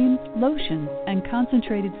easy-to-use creams, lotions, and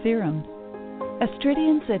concentrated serums.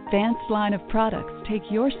 Astridian's advanced line of products take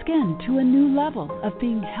your skin to a new level of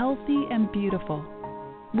being healthy and beautiful.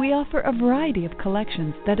 We offer a variety of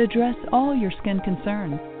collections that address all your skin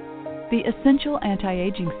concerns. The Essential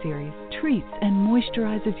Anti-Aging Series treats and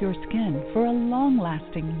moisturizes your skin for a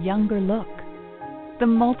long-lasting, younger look. The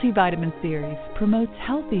Multivitamin Series promotes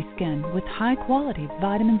healthy skin with high-quality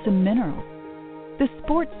vitamins and minerals. The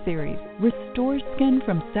Sports Series restores skin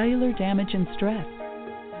from cellular damage and stress.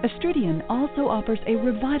 Astridian also offers a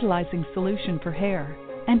revitalizing solution for hair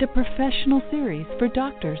and a professional series for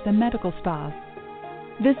doctors and medical spas.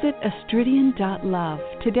 Visit astridian.love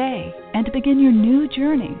today and begin your new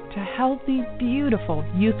journey to healthy, beautiful,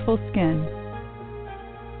 youthful skin.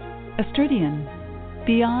 Astridian,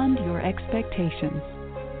 beyond your expectations.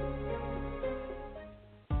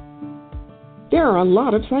 There are a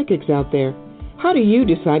lot of psychics out there. How do you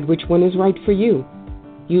decide which one is right for you?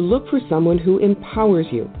 You look for someone who empowers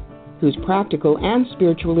you, who's practical and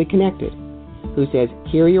spiritually connected, who says,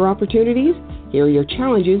 here are your opportunities, here are your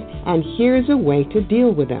challenges, and here's a way to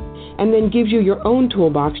deal with them, and then gives you your own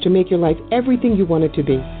toolbox to make your life everything you want it to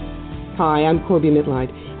be. Hi, I'm Corby Mitleid,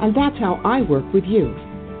 and that's how I work with you.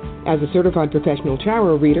 As a certified professional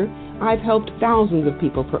tarot reader, I've helped thousands of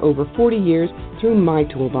people for over 40 years through my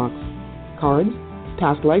toolbox. Cards,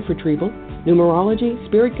 past life retrieval, numerology,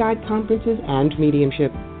 spirit guide conferences, and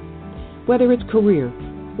mediumship. Whether it's career,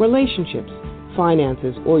 relationships,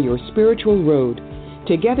 finances, or your spiritual road,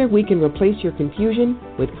 together we can replace your confusion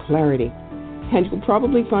with clarity. And you'll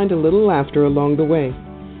probably find a little laughter along the way.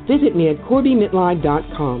 Visit me at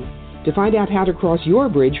CorbyMitleid.com to find out how to cross your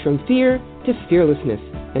bridge from fear to fearlessness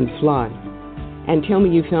and fly. And tell me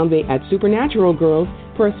you found me at Supernatural Girls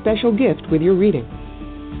for a special gift with your reading.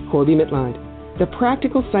 Corby Mitleid, the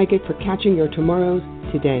practical psychic for catching your tomorrows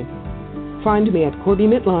today. Find me at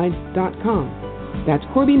CorbyMitleid.com. That's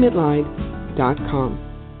CorbyMitleid.com.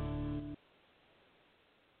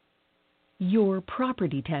 Your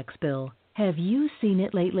property tax bill. Have you seen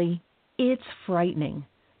it lately? It's frightening.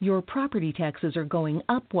 Your property taxes are going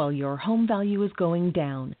up while your home value is going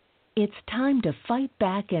down. It's time to fight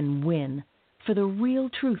back and win. For the real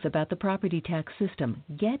truth about the property tax system,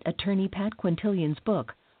 get attorney Pat Quintilian's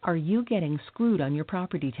book, Are You Getting Screwed on Your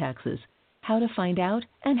Property Taxes? How to Find Out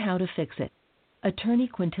and How to Fix It. Attorney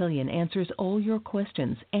Quintilian answers all your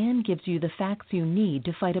questions and gives you the facts you need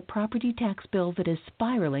to fight a property tax bill that is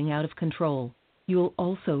spiraling out of control. You'll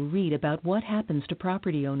also read about what happens to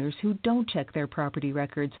property owners who don't check their property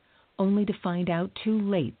records, only to find out too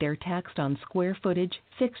late they're taxed on square footage,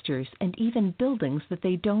 fixtures, and even buildings that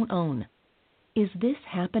they don't own. Is this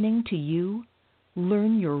happening to you?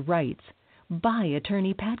 Learn your rights. Buy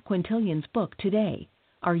attorney Pat Quintilian's book today.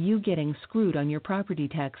 Are You Getting Screwed on Your Property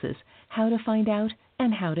Taxes? How to Find Out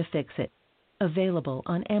and How to Fix It. Available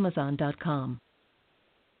on Amazon.com.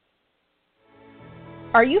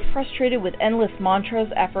 Are you frustrated with endless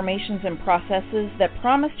mantras, affirmations, and processes that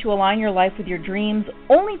promise to align your life with your dreams,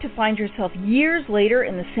 only to find yourself years later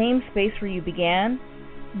in the same space where you began?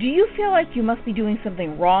 Do you feel like you must be doing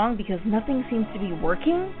something wrong because nothing seems to be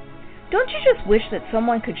working? Don't you just wish that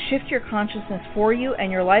someone could shift your consciousness for you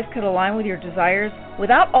and your life could align with your desires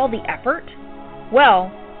without all the effort?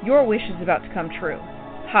 Well, your wish is about to come true.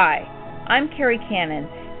 Hi, I'm Carrie Cannon,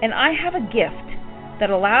 and I have a gift that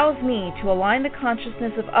allows me to align the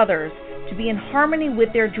consciousness of others to be in harmony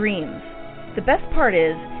with their dreams. The best part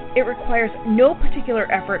is, it requires no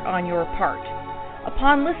particular effort on your part.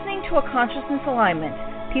 Upon listening to a consciousness alignment,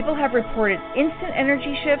 people have reported instant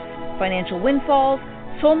energy shifts, financial windfalls,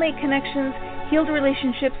 soulmate connections, healed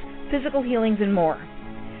relationships, physical healings, and more.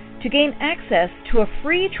 To gain access to a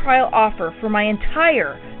free trial offer for my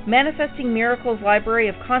entire Manifesting Miracles library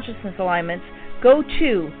of consciousness alignments, go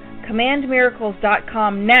to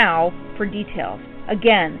commandmiracles.com now for details.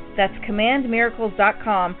 Again, that's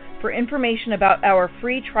commandmiracles.com for information about our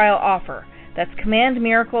free trial offer. That's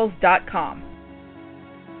commandmiracles.com.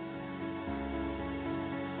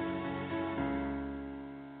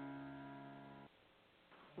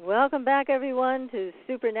 Welcome back, everyone, to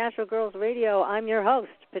Supernatural Girls Radio. I'm your host,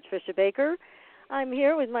 Patricia Baker. I'm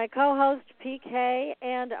here with my co-host, PK,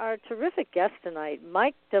 and our terrific guest tonight,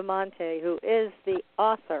 Mike Damante, who is the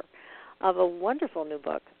author of a wonderful new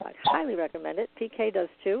book. I highly recommend it. PK does,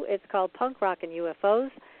 too. It's called Punk Rock and UFOs,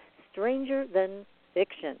 Stranger Than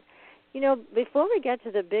Fiction. You know, before we get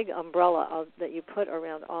to the big umbrella that you put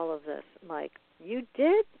around all of this, Mike, you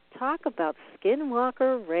did talk about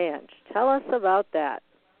Skinwalker Ranch. Tell us about that.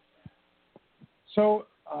 So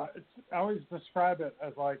I always describe it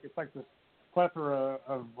as it's like this plethora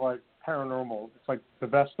of paranormal. It's like the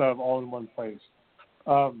best of all in one place.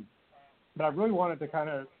 But I really wanted to kind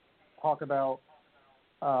of talk about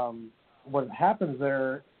what happens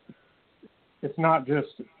there. It's not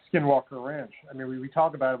just Skinwalker Ranch. I mean, we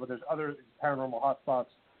talk about it, but there's other paranormal hotspots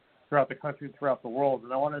throughout the country, throughout the world,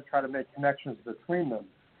 and I want to try to make connections between them.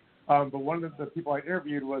 But one of the people I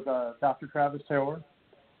interviewed was Dr. Travis Taylor,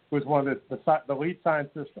 who was one of the lead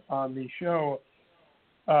scientists on the show,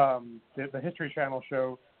 the History Channel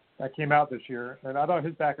show that came out this year. And I thought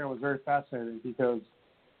his background was very fascinating because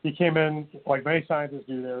he came in, like many scientists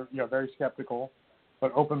do, they're very skeptical,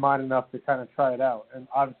 but open-minded enough to kind of try it out. And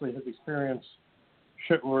obviously his experience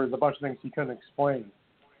was a bunch of things he couldn't explain.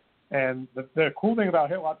 And the cool thing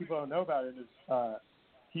about him, a lot of people don't know about it, is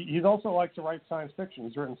he also likes to write science fiction.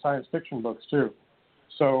 He's written science fiction books, too.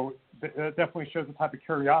 So it definitely shows the type of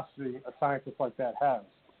curiosity a scientist like that has.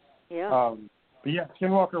 Yeah. But yeah,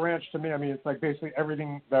 Skinwalker Ranch, to me, I mean, it's like basically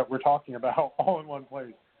everything that we're talking about all in one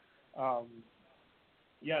place. So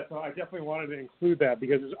I definitely wanted to include that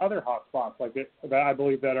because there's other hot spots that I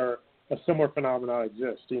believe that are a similar phenomenon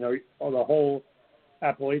exist. You know, the whole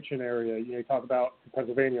Appalachian area, you talk about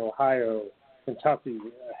Pennsylvania, Ohio, Kentucky,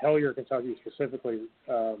 Hellier, Kentucky specifically.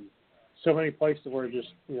 So many places where just,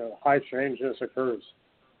 high strangeness occurs.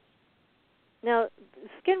 Now,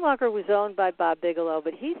 Skinwalker was owned by Bob Bigelow,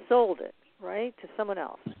 but he sold it, right, to someone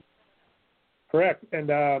else. Correct. And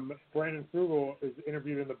Brandon Frugal is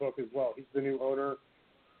interviewed in the book as well. He's the new owner.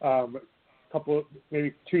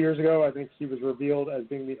 Maybe 2 years ago, I think he was revealed as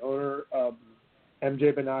being the owner.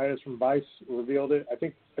 MJ Benavides from Vice revealed it. I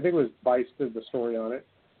think it was Vice did the story on it,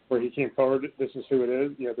 where he came forward. This is who it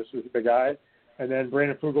is. This is the guy. And then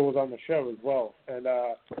Brandon Frugal was on the show as well. And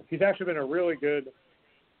he's actually been a really good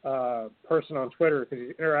person on Twitter because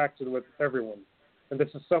he's interacted with everyone. And this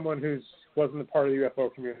is someone who wasn't a part of the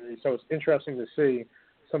UFO community. So it's interesting to see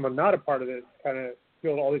someone not a part of it kind of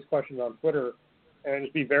field all these questions on Twitter and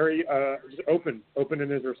just be very just open in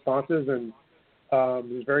his responses. And He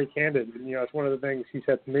was very candid. And, it's one of the things he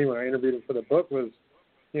said to me when I interviewed him for the book was,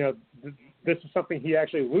 this is something he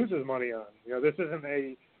actually loses money on. This isn't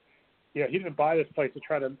he didn't buy this place to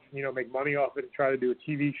try to, make money off it, to try to do a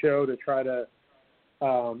TV show, to try to,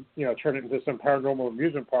 turn it into some paranormal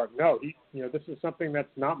amusement park. No, this is something that's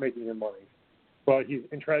not making him money. But he was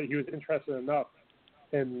interested enough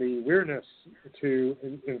in the weirdness to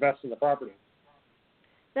invest in the property.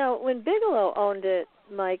 Now, when Bigelow owned it,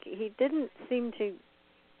 Mike, he didn't seem to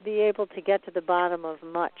be able to get to the bottom of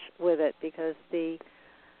much with it because the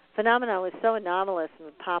phenomenon was so anomalous and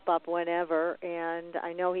would pop up whenever. And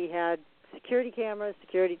I know he had security cameras,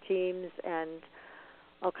 security teams, and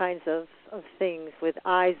all kinds of things with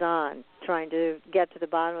eyes on trying to get to the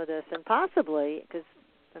bottom of this. And possibly, because,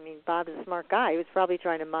 Bob is a smart guy, he was probably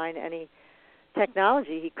trying to mine any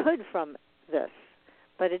technology he could from this.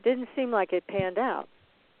 But it didn't seem like it panned out.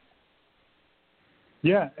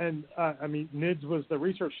 Yeah, and NIDS was the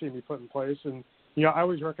research team he put in place. And, I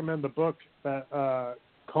always recommend the book that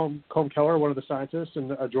Combe Keller, one of the scientists,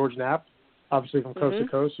 and George Knapp, obviously from Coast to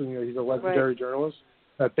Coast, and he's a legendary journalist,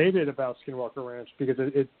 that they did about Skinwalker Ranch, because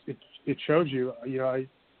it shows you,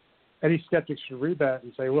 any skeptic should read that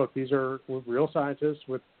and say, look, these are real scientists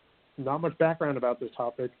with not much background about this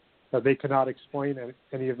topic, that they cannot explain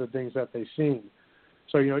any of the things that they've seen.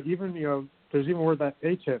 So, even, there's even word that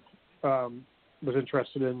ATIP was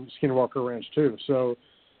interested in Skinwalker Ranch too. So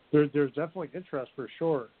there's definitely interest for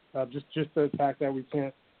sure. Just the fact that we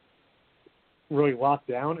can't really lock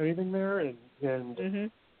down anything there and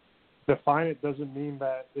define it doesn't mean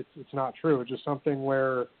that it's not true. It's just something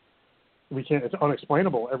where we can't. It's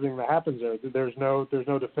unexplainable. Everything that happens there. There's no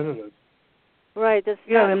definitive. Right. That's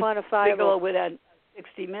not quantifiable. Bigelow went on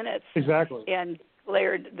 60 Minutes. Exactly. And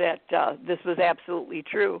declared that this was absolutely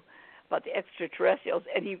true about the extraterrestrials,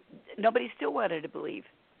 and nobody still wanted to believe.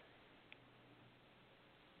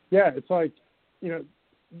 Yeah, it's like,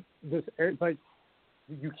 it's like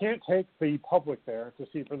you can't take the public there to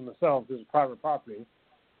see for themselves. It's private property.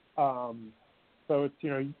 So it's,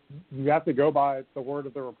 you have to go by the word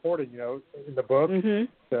of the reporting, in the book.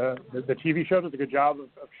 The TV show does a good job of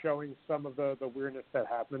showing some of the weirdness that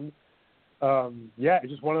happened.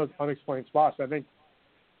 It's just one of those unexplained spots. I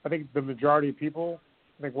think the majority of people,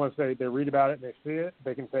 once they read about it and they see it,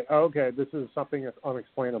 they can say, oh, okay, this is something that's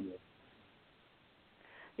unexplainable.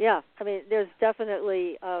 Yeah, there's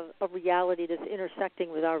definitely a reality that's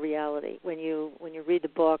intersecting with our reality. When you read the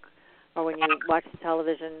book, or when you watch the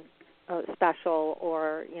television special,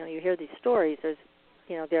 or you hear these stories,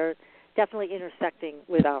 they're definitely intersecting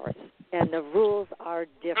with ours, and the rules are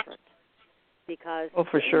different. Because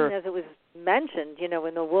for sure, as it was mentioned,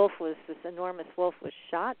 when this enormous wolf was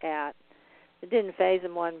shot at, it didn't faze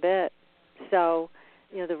him one bit. So,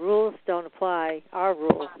 the rules don't apply. Our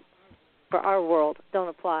rules for our world don't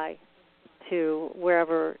apply to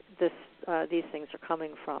wherever these things are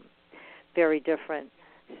coming from. Very different.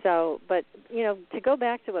 So, but, to go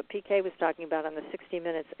back to what PK was talking about on the 60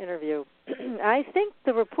 Minutes interview, I think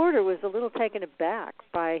the reporter was a little taken aback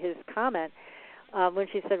by his comment when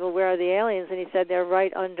she said, well, where are the aliens? And he said, they're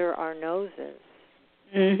right under our noses.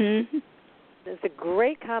 It's a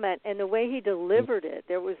great comment, and the way he delivered it,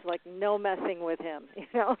 there was, no messing with him.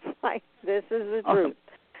 It's like, this is the truth.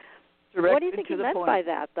 What do you think he meant by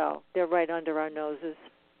that, though? They're right under our noses.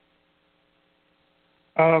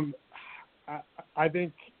 I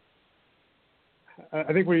think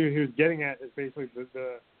what he was getting at is basically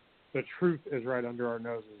the truth is right under our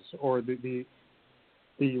noses, or the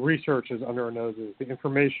research is under our noses. The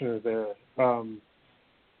information is there.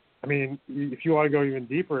 If you want to go even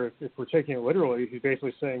deeper, if we're taking it literally, he's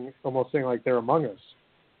basically almost saying like they're among us.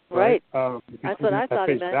 Right. That's what I thought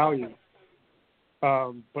he meant. Value.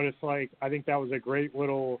 But it's like, I think that was a great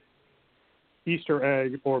little Easter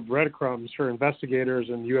egg or breadcrumbs for investigators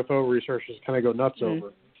and UFO researchers to kind of go nuts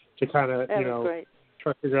over, to kind of,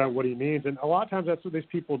 try to figure out what he means. And a lot of times that's what these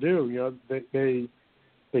people do.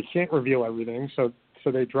 They can't reveal everything, so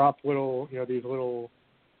they drop little, these little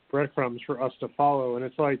breadcrumbs for us to follow. And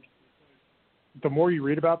it's like, the more you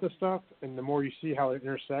read about this stuff and the more you see how it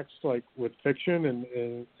intersects, like with fiction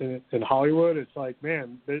and in Hollywood, it's like,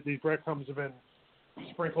 man, these breadcrumbs have been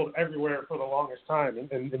sprinkled everywhere for the longest time,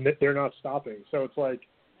 and they're not stopping. So it's like,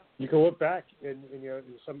 you can look back in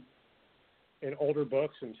older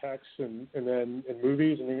books and texts and then in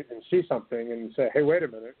movies and see something and say, hey, wait a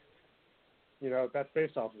minute, that's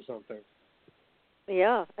based off of something.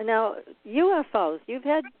 Yeah. Now, UFOs, you've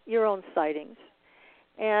had your own sightings,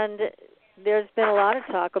 and there's been a lot of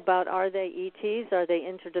talk about, are they ETs, are they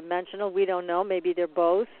interdimensional? We don't know. Maybe they're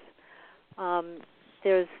both.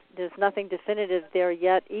 There's nothing definitive there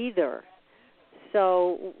yet either.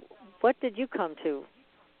 So what did you come to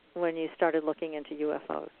when you started looking into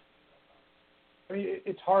UFOs? I mean,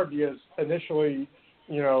 it's hard because initially,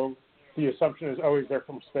 the assumption is always they're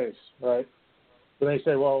from space, right? Then they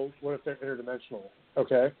say, well, what if they're interdimensional?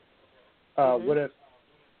 Okay. What if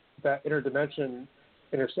that interdimension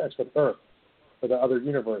intersects with Earth or the other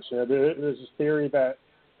universe? There's this theory that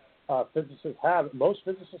physicists have. Most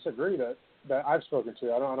physicists agree that I've spoken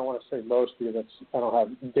to. I don't want to say most because I don't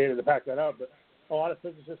have data to back that up, but a lot of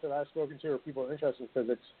physicists that I've spoken to or people interested in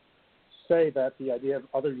physics say that the idea of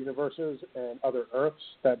other universes and other Earths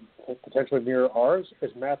that potentially mirror ours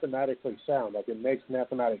is mathematically sound. Like, it makes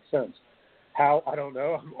mathematic sense. How? I don't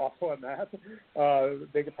know. I'm awful at math.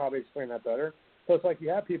 They could probably explain that better. So it's like you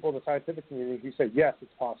have people in the scientific community who say, yes,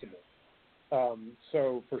 it's possible.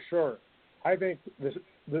 So for sure, I think this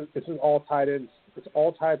is all tied in. It's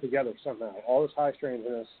all tied together somehow. All this high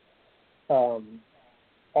strangeness, all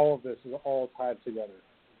of this is all tied together.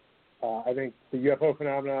 I think the UFO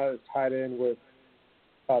phenomena is tied in with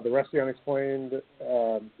the rest of the unexplained.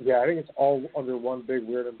 I think it's all under one big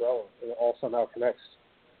weird umbrella. It all somehow connects.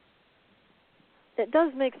 It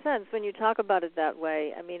does make sense when you talk about it that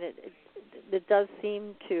way. I mean, it does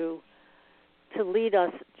seem to lead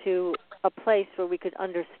us to a place where we could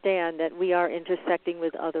understand that we are intersecting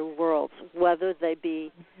with other worlds, whether they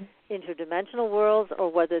be interdimensional worlds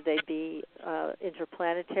or whether they be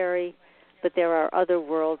interplanetary. But there are other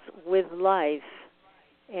worlds with life,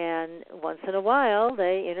 and once in a while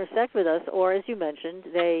they intersect with us, or as you mentioned,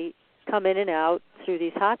 they come in and out through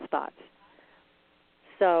these hot spots.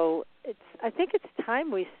 So I think it's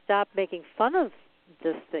time we stop making fun of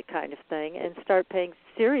this kind of thing and start paying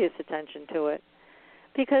serious attention to it.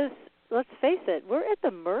 Because, let's face it, we're at the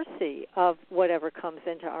mercy of whatever comes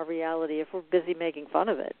into our reality if we're busy making fun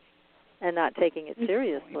of it and not taking it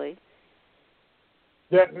seriously.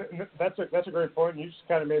 Yeah, that's a great point. You just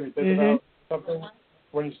kind of made me think about something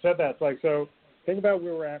when you said that. It's like, so think about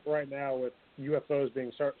where we're at right now with UFOs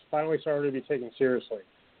being finally started to be taken seriously.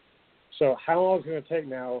 So how long is it going to take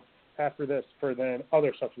now after this for then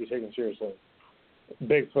other stuff to be taken seriously?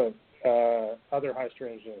 Bigfoot, other high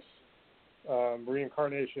strangeness,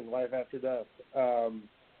 reincarnation, life after death,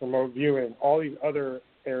 remote viewing, all these other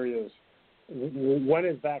areas. When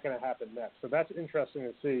is that going to happen next? So that's interesting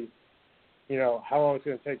to see. How long it's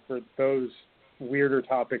going to take for those weirder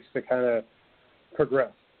topics to kind of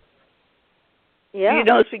progress. Yeah. You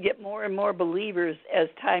notice we get more and more believers as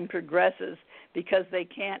time progresses because they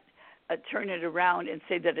can't turn it around and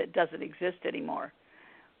say that it doesn't exist anymore.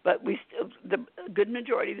 But the good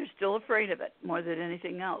majority, they're still afraid of it more than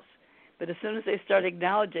anything else. But as soon as they start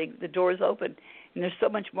acknowledging, the door's open, and there's so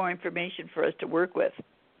much more information for us to work with.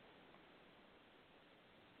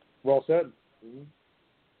 Well said. Mm-hmm.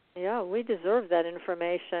 Yeah, we deserve that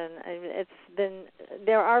information. I mean,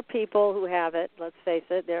 there are people who have it, let's face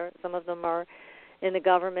it. Some of them are in the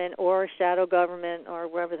government or shadow government or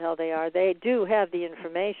wherever the hell they are. They do have the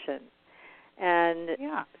information. And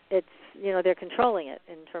it's, they're controlling it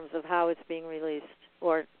in terms of how it's being released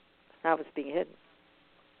or how it's being hidden.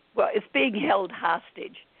 Well, it's being held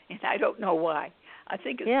hostage, and I don't know why. I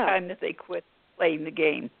think it's time that they quit playing the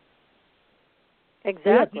game.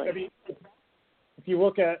 Exactly. Yeah, I mean, if you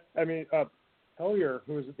look at, Hellier,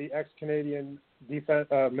 who is the ex-Canadian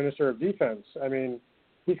Minister of Defense, I mean,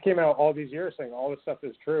 he came out all these years saying all this stuff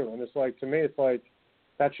is true. And it's like, to me, it's like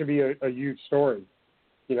that should be a huge story,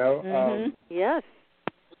 Yes.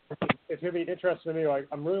 It's going to be interesting to me. Like,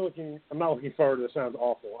 I'm not looking forward to this. Sounds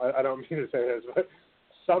awful. I don't mean to say this, but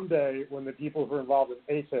someday when the people who are involved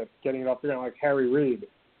in ATIP getting it off the ground, like Harry Reid,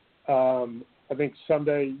 I think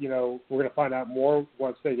someday, we're going to find out more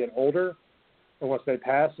once they get older. And once they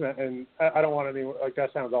pass, and I don't want to mean, like,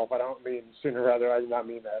 that sounds awful. I don't mean sooner rather. I do not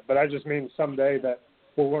mean that. But I just mean someday that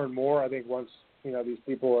we'll learn more. I think once, these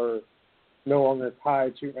people are no longer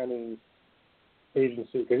tied to any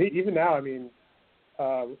agency. Because even now,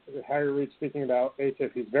 Harry Reid speaking about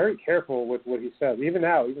ATIP, he's very careful with what he says. Even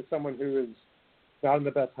now, even someone who is not in the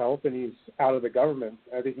best health and he's out of the government,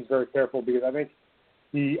 I think he's very careful because I think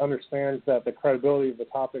he understands that the credibility of the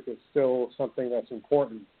topic is still something that's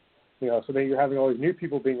important. So then you're having all these new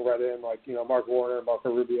people being read in, like, Mark Warner,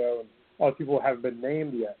 Marco Rubio, and all the people who haven't been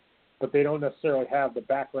named yet, but they don't necessarily have the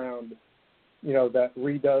background, that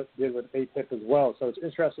Reid did with ATIP as well. So it's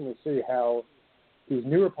interesting to see how these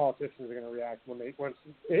newer politicians are going to react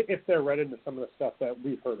if they're read into some of the stuff that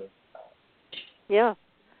we've heard of. Yeah.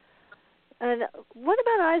 And what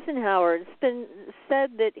about Eisenhower? It's been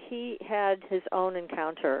said that he had his own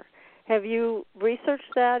encounter. Have you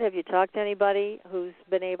researched that? Have you talked to anybody who's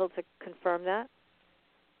been able to confirm that?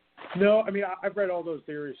 No, I mean, I've read all those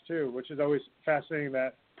theories too, which is always fascinating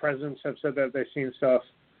that presidents have said that they've seen stuff.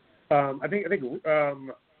 I think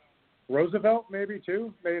Roosevelt maybe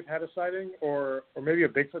too may have had a sighting, or maybe a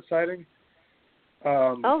Bigfoot sighting.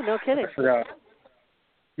 No kidding. I forgot.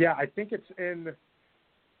 Yeah, I think it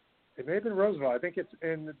may have been Roosevelt. I think it's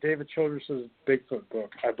in David Childress's Bigfoot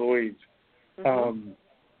book, I believe.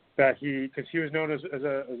 That because he was known as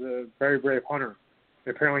a very brave hunter.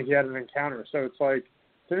 And apparently he had an encounter. So it's like,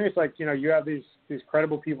 to me, it's like, you have these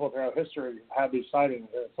credible people throughout history who have these sightings.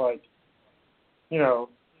 And it's like,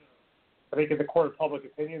 I think in the court of public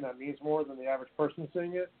opinion, that means more than the average person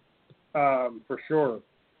seeing it, for sure.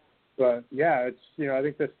 But yeah, it's, I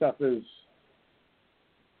think this stuff is,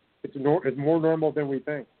 it's more normal than we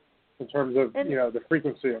think in terms of, the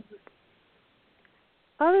frequency of it.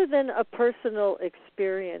 Other than a personal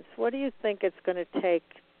experience, what do you think it's going to take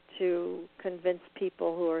to convince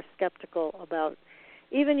people who are skeptical about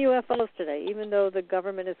even UFOs today, even though the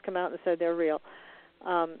government has come out and said they're real?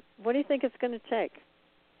 What do you think it's going to take?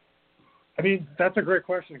 I mean, that's a great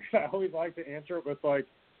question, because I always like to answer it with, like,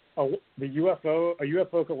 a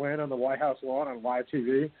UFO could land on the White House lawn on live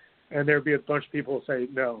TV, and there'd be a bunch of people who say,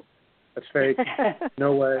 no, that's fake,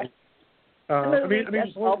 no way.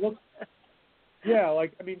 Just look. Yeah,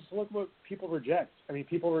 just look what people reject. I mean,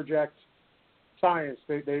 people reject science.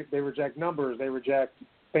 They reject numbers. They reject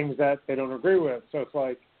things that they don't agree with. So it's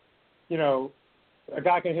like, a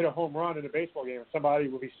guy can hit a home run in a baseball game, and somebody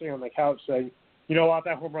will be sitting on the couch saying, you know what,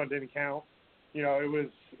 that home run didn't count. It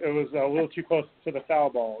was a little too close to the foul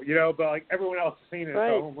ball. But like everyone else has seen it,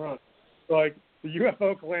 right. It's a home run. So like the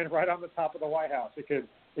UFO could land right on the top of the White House. It could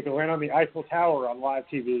land on the Eiffel Tower on live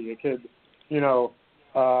TV. It could,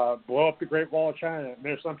 blow up the Great Wall of China. And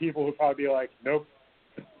there's some people who probably be like, nope.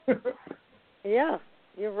 Yeah,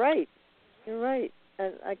 you're right.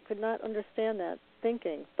 And I could not understand that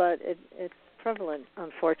thinking, but it's prevalent,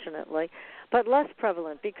 unfortunately, but less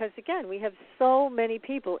prevalent because, again, we have so many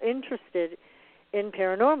people interested in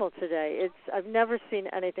paranormal today. I've never seen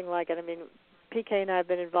anything like it. I mean, PK and I have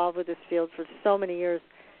been involved with this field for so many years,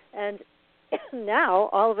 and now,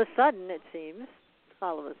 all of a sudden,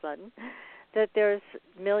 that there's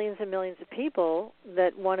millions and millions of people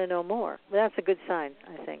that want to know more. That's a good sign,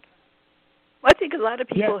 I think. Well, I think a lot of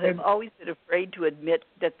people have always been afraid to admit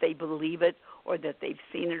that they believe it or that they've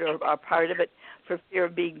seen it or are part of it for fear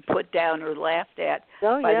of being put down or laughed at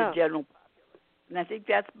by the general populace. And I think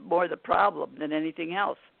that's more the problem than anything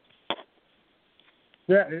else.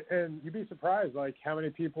 Yeah, and you'd be surprised, like, how many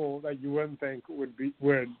people that you wouldn't think would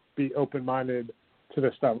be open-minded to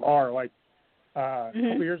this stuff are. Like, a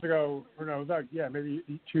couple years ago, or no, it was like, maybe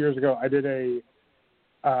 2 years ago, I did a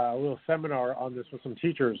little seminar on this with some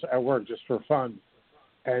teachers at work just for fun.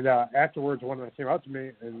 And afterwards, one of them came up to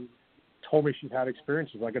me and told me she'd had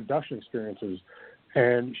experiences, like abduction experiences.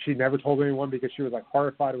 And she never told anyone because she was, like,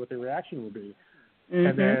 horrified at what the reaction would be.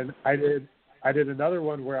 And then I did another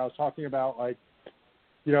one where I was talking about, like,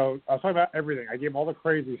 I was talking about everything. I gave them all the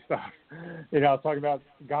crazy stuff. I was talking about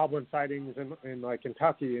goblin sightings in like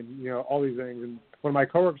Kentucky and, all these things. And one of my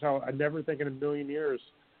coworkers, I never think in a million years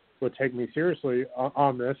would take me seriously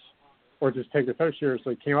on this or just take the stuff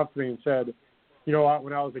seriously, came up to me and said, you know what,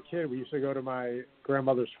 when I was a kid, we used to go to my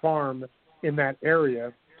grandmother's farm in that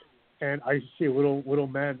area, and I used to see little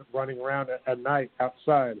men running around at night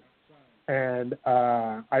outside. And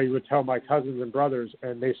I would tell my cousins and brothers,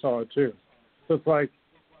 and they saw it too. So it's like,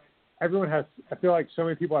 everyone has. I feel like so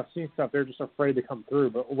many people have seen stuff. They're just afraid to come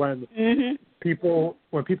through. But when people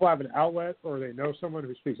have an outlet or they know someone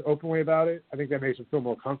who speaks openly about it, I think that makes them feel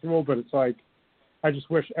more comfortable. But it's like, I just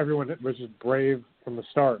wish everyone was just brave from the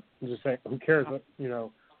start and just say, who cares what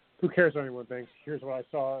who cares what anyone thinks? Here's what I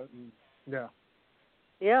saw. And,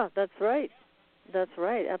 yeah, that's right. That's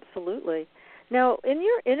right. Absolutely. Now, in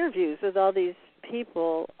your interviews with all these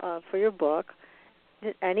people for your book,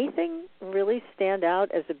 did anything really stand out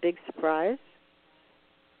as a big surprise?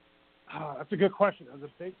 That's a good question. As a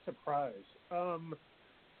big surprise. Let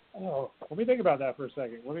me think about that for a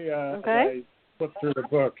second. Let me as I flip through the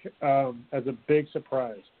book as a big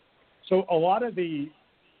surprise. So a lot of the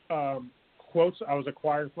quotes I was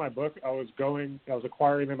acquiring for my book, I was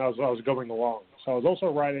acquiring them as I was going along. So I was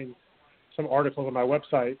also writing some articles on my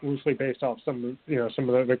website loosely based off some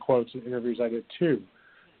of the quotes and interviews I did too.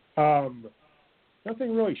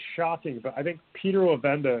 Nothing really shocking, but I think Peter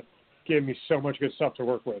Levenda gave me so much good stuff to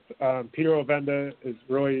work with. Peter Levenda is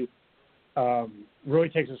really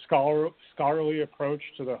takes a scholarly approach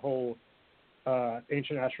to the whole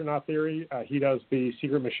ancient astronaut theory. He does the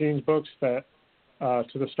Secret Machines books that To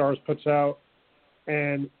the Stars puts out.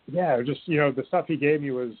 And, just, the stuff he gave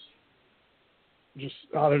me was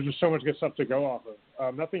there's just so much good stuff to go off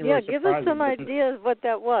of. Nothing really surprising. Give us some ideas what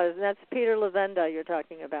that was. And that's Peter Levenda you're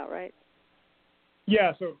talking about, right?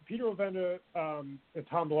 Yeah, so Peter Levenda and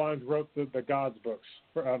Tom DeLonge wrote the Gods books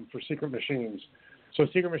for Secret Machines. So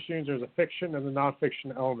Secret Machines, there's a fiction and the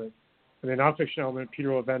nonfiction element. And the nonfiction element, Peter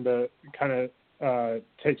Levenda kind of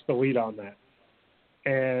takes the lead on that.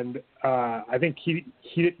 And I think he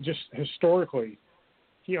just historically,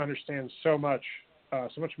 he understands so much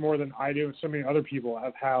more than I do and so many other people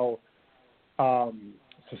of how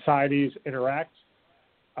societies interact,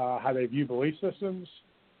 how they view belief systems,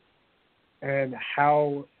 and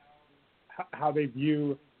how they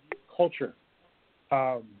view culture.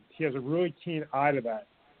 He has a really keen eye to that.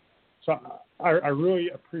 So I really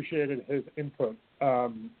appreciated his input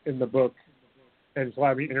in the book, and it's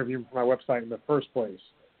allowed me to interview him for my website in the first place.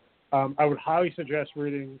 I would highly suggest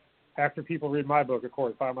reading, after people read my book, of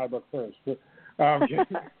course, buy my book first, but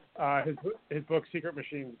his book, Secret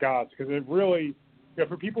Machines, Gods, because it really,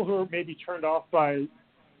 for people who are maybe turned off by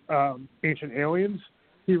ancient aliens,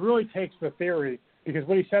 he really takes the theory, because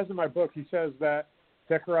what he says in my book, he says that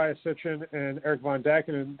Zechariah Sitchin and Eric von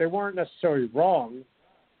Däniken, they weren't necessarily wrong,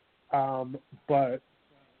 but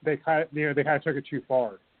they kind of took it too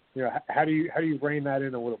far. How do you rein that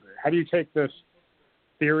in a little bit? How do you take this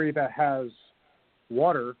theory that has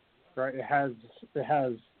water, right? It has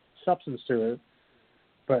substance to it,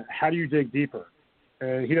 but how do you dig deeper?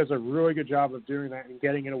 And he does a really good job of doing that and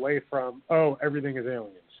getting it away from, everything is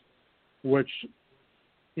aliens, which,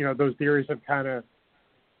 those theories have kind of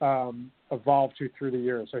evolved through the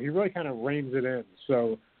years. So he really kind of reins it in.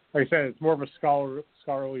 So, like I said, it's more of a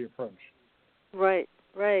scholarly approach. Right.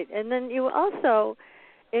 And then you also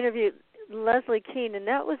interviewed Leslie Kean, and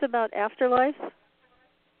that was about afterlife?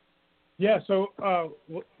 Yeah, so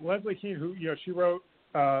Leslie Kean, who, she wrote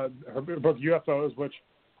her book UFOs, which,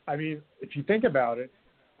 I mean, if you think about it,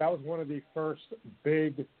 that was one of the first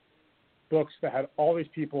big books that had all these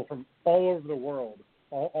people from all over the world,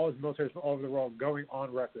 all these militaries from all over the world going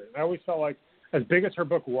on record. And I always felt like, as big as her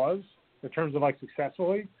book was, in terms of,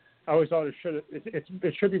 successfully, I always thought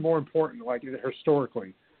it should be more important,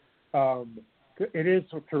 historically. It is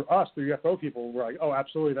through us, the UFO people, we're like,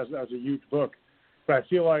 absolutely, that was a huge book. But I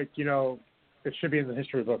feel like, it should be in the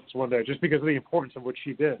history books one day, just because of the importance of what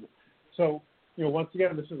she did. So, once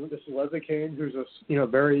again, this is Leslie Kean, who's a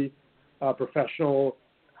very professional,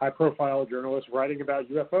 high-profile journalist writing about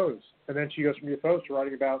UFOs, and then she goes from UFOs to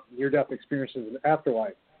writing about near-death experiences in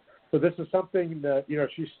afterlife. So this is something that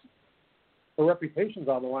her reputation's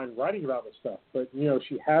on the line writing about this stuff, but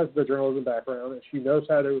she has the journalism background and she knows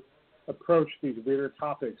how to approach these weirder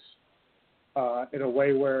topics in a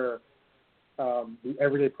way where the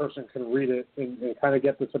everyday person can read it and kind of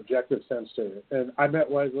get this objective sense to it. And I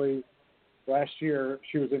met Leslie last year.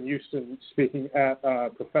 She was in Houston speaking at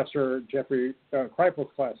Professor Jeffrey Kripal's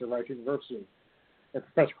class at Rice University. And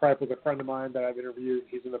Professor Kripal is a friend of mine that I've interviewed.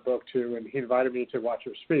 He's in the book too, and he invited me to watch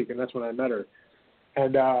her speak, and that's when I met her.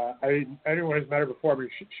 And anyone who's met her before, I mean,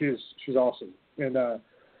 she's awesome. And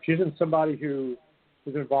she isn't somebody who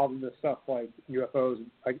is involved in this stuff like UFOs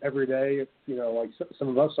every day, some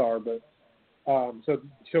of us are. But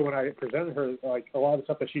so when I presented her, a lot of the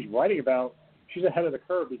stuff that she's writing about, she's ahead of the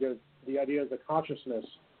curve, because the idea of the consciousness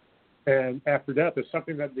and after death is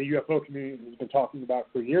something that the UFO community has been talking about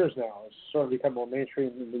for years now. It's sort of become more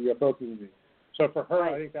mainstream in the UFO community. So for her,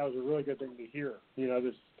 I think that was a really good thing to hear,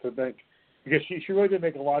 just to think, because she really did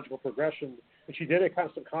make a logical progression, and she did it kind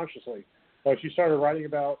of subconsciously. She started writing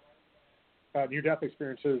about near-death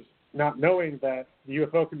experiences, not knowing that the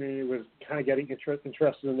UFO community was kind of getting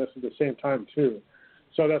interested in this at the same time too.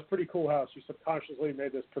 So that's pretty cool how she subconsciously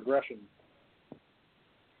made this progression.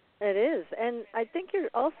 It is, and I think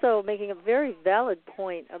you're also making a very valid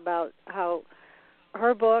point about how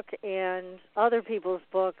her book and other people's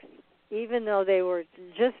books, even though they were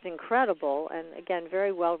just incredible and, again,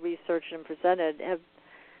 very well researched and presented, have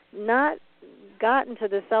not gotten to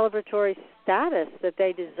the celebratory status that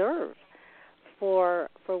they deserve for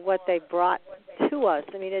what they brought to us.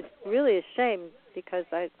 I mean, it's really a shame, because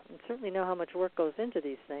I certainly know how much work goes into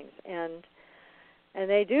these things, and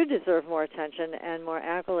they do deserve more attention and more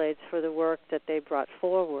accolades for the work that they brought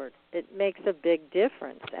forward. It makes a big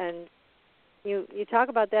difference, and you talk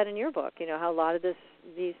about that in your book. How a lot of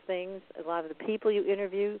these things, a lot of the people you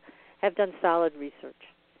interview have done solid research,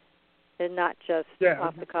 and not just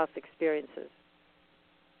off-the-cuff experiences.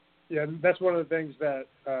 Yeah, that's one of the things that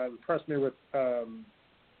impressed me with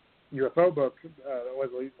UFO book that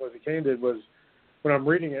Leslie Kean did, was when I'm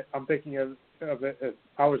reading it, I'm thinking of it if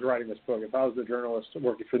I was writing this book, if I was the journalist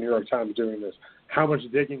working for the New York Times doing this, how much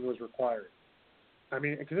digging was required. I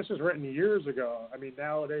mean, because this was written years ago. I mean,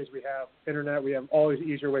 nowadays we have internet, we have all these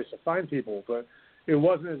easier ways to find people, but it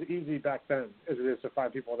wasn't as easy back then as it is to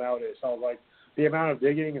find people nowadays. So I was like, the amount of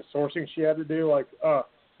digging and sourcing she had to do, like, I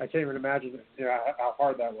can't even imagine, how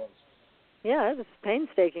hard that was. Yeah, it was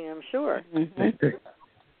painstaking, I'm sure. Mm-hmm.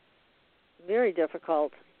 Very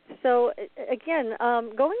difficult. So, again,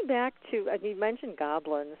 going back to, you mentioned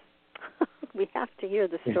goblins. We have to hear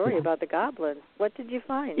the story about the goblins. What did you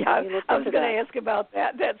find? Yeah, I was going to ask about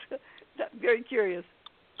that. That's very curious.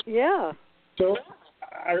 Yeah. So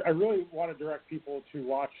I really want to direct people to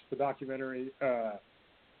watch the documentary.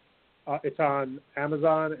 It's on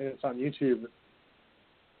Amazon and it's on YouTube.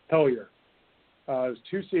 Hellier. There's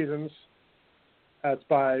 2 seasons. It's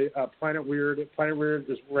by Planet Weird. Planet Weird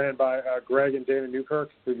is ran by Greg and Dana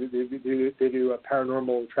Newkirk. They do a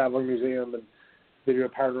paranormal traveling museum, and they do a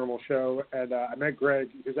paranormal show. And I met Greg.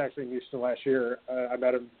 He was actually in Houston last year. I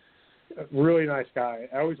met him. A really nice guy.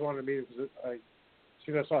 I always wanted to meet him because as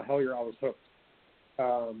soon as I saw Hellier, I was hooked.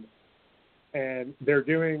 And they're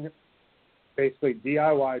doing basically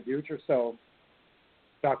DIY, do-it-yourself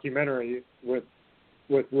documentary with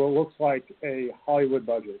what looks like a Hollywood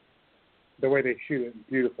budget. The way they shoot it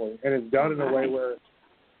beautifully, and it's done in a way where,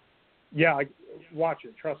 watch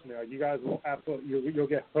it. Trust me, you guys will absolutely you'll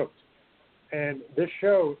get hooked. And this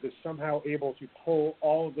show is somehow able to pull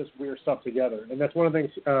all of this weird stuff together, and that's one of the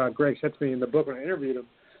things Greg said to me in the book when I interviewed him.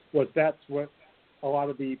 That's what a lot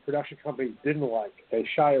of the production companies didn't like. They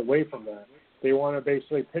shy away from that. They want to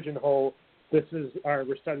basically pigeonhole. We're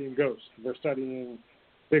studying ghosts. We're studying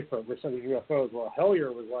Bigfoot. We're studying UFOs. Well,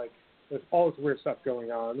 Hellier was like, there's all this weird stuff going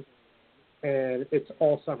on. And it's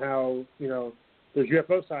all somehow, there's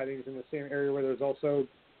UFO sightings in the same area where there's also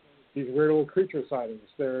these weird little creature sightings.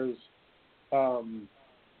 There's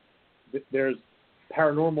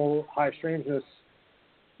paranormal high strangeness.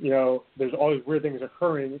 There's all these weird things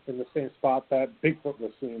occurring in the same spot that Bigfoot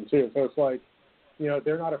was seen too. So it's like,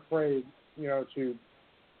 they're not afraid, to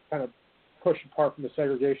kind of push apart from the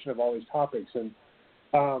segregation of all these topics. And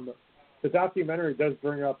the documentary does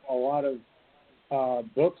bring up a lot of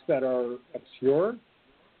books that are obscure,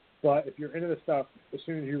 but if you're into this stuff, as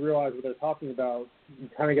soon as you realize what they're talking about, you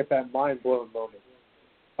kind of get that mind-blown moment.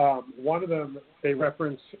 One of them, they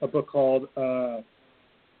reference a book called, how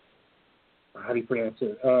do you pronounce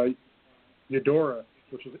it? Eudora,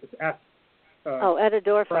 which is, it's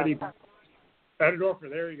Edidorfa. Edidorfa,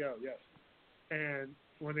 there you go, yes. And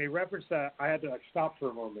when they referenced that, I had to stop for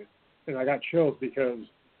a moment, and I got chills because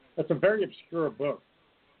it's a very obscure book.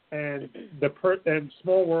 And and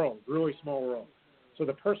small world, really small world. So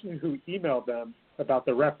the person who emailed them about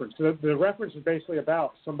the reference, so the reference is basically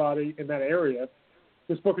about somebody in that area.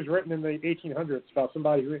 This book is written in the 1800s about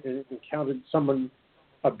somebody who encountered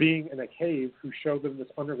a being in a cave who showed them this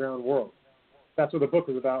underground world. That's what the book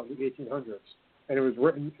is about in the 1800s, and it was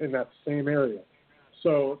written in that same area.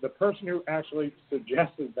 So the person who actually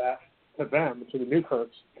suggested that to them, to the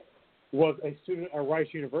Newkirks, was a student at Rice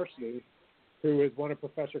University who is one of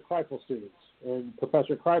Professor Kripal's students. And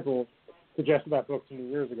Professor Kripal suggested that book to me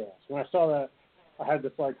years ago. So when I saw that, I had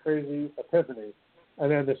this crazy epiphany.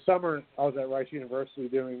 And then this summer, I was at Rice University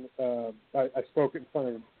doing, I spoke in front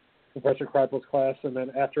of Professor Kripal's class, and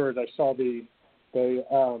then afterwards I saw the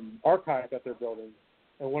archive that they're building.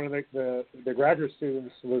 And one of the graduate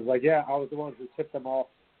students was like, yeah, I was the one who tipped them off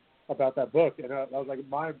about that book. And I was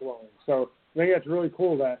mind-blowing. So I think that's really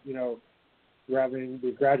cool that, you're having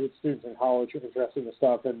these graduate students in college interested in the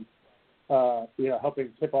stuff and, helping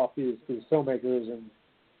tip off these filmmakers and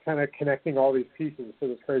kind of connecting all these pieces to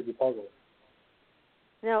this crazy puzzle.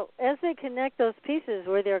 Now, as they connect those pieces,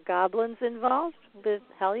 were there goblins involved with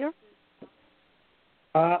Hellier?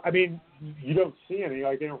 You don't see any,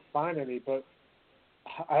 they don't find any, but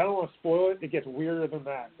I don't want to spoil it. It gets weirder than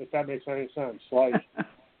that, if that makes any sense.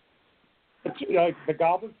 The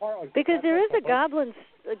goblin part? Because there is a goblin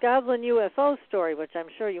UFO story, which I'm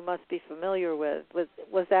sure you must be familiar with.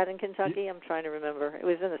 Was that in Kentucky? I'm trying to remember. It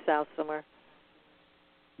was in the South somewhere.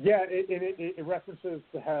 Yeah, it references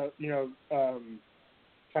to how,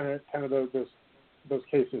 kind of those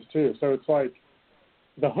cases too. So it's like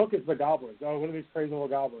the hook is the goblins. Oh, what are these crazy little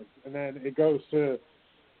goblins? And then it goes to,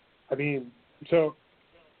 so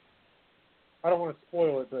I don't want to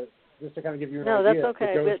spoil it, but just to kind of give you an idea. No, that's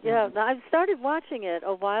okay. But I started watching it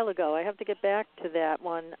a while ago. I have to get back to that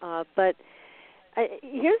one. But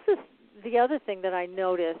here's the other thing that I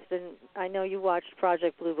noticed, and I know you watched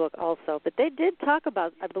Project Blue Book also, but they did talk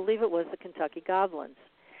about, I believe it was the Kentucky Goblins.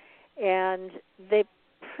 And they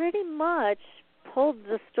pretty much pulled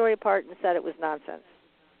the story apart and said it was nonsense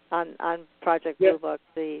on Project Blue Book,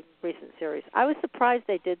 the recent series. I was surprised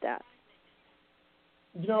they did that.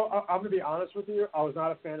 I'm going to be honest with you. I was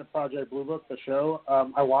not a fan of Project Blue Book, the show.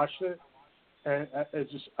 I watched it, and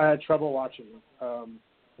I had trouble watching it.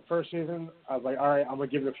 The first season, I was like, all right, I'm going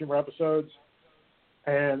to give it a few more episodes.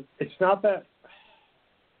 And it's not that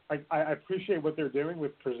I appreciate what they're doing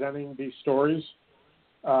with presenting these stories.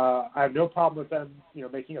 I have no problem with them,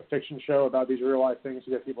 making a fiction show about these real life things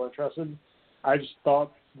to get people interested. I just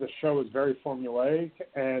thought the show was very formulaic,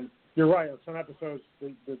 and you're right. On some episodes,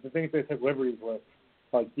 the things they took liberties with,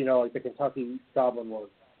 like the Kentucky Goblin one.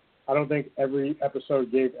 I don't think every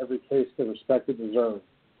episode gave every case the respect it deserved.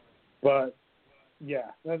 But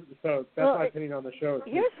yeah, that's my opinion on the show.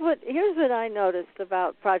 Here's what I noticed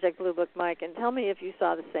about Project Blue Book, Mike, and tell me if you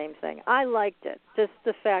saw the same thing. I liked it, just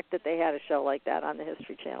the fact that they had a show like that on the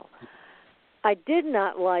History Channel. I did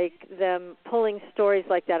not like them pulling stories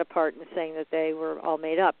like that apart and saying that they were all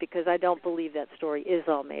made up, because I don't believe that story is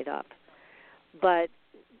all made up. But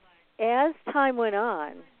as time went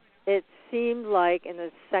on, it seemed like in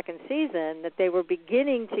the second season that they were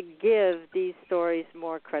beginning to give these stories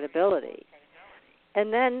more credibility.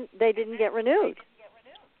 And then they didn't get renewed.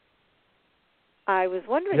 I was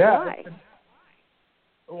wondering why.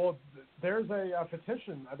 Well, there's a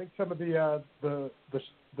petition. I think some of the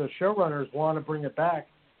showrunners want to bring it back.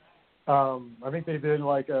 I think they did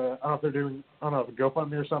I don't know if they're doing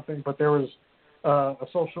GoFundMe or something, but there was a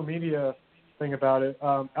social media thing about it.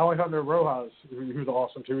 Alejandro Rojas, who's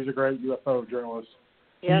awesome too. He's a great UFO journalist.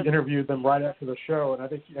 Yep. He interviewed them right after the show, and I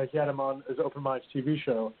think he had him on his Open Minds TV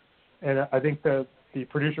show. And I think that the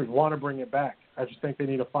producers want to bring it back. I just think they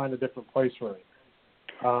need to find a different place for it.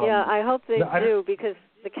 I hope they do, because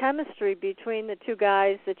the chemistry between the two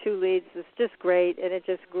guys, the two leads, was just great, and it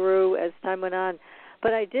just grew as time went on.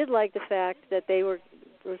 But I did like the fact that they were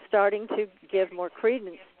starting to give more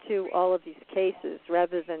credence to all of these cases,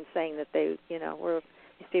 rather than saying that these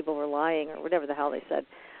people were lying or whatever the hell they said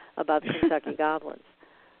about the Kentucky Goblins.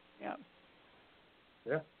 Yeah.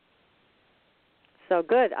 Yeah. So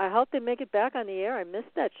good. I hope they make it back on the air. I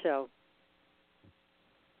missed that show.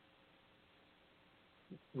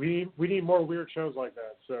 We need more weird shows like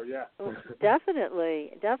that. So yeah.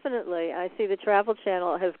 Definitely. I see the Travel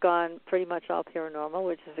Channel has gone pretty much all paranormal,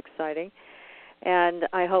 which is exciting, and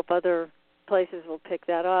I hope other places will pick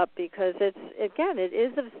that up, because it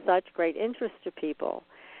is of such great interest to people,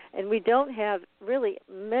 and we don't have really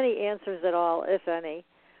many answers at all, if any.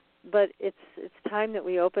 But it's time that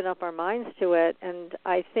we open up our minds to it, and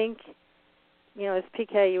I think, as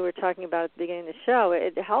PK, you were talking about at the beginning of the show,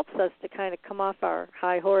 it helps us to kind of come off our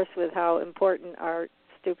high horse with how important our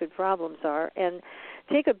stupid problems are, and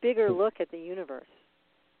take a bigger look at the universe.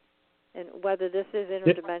 And whether this is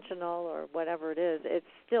interdimensional or whatever it is, it's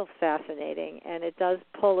still fascinating, and it does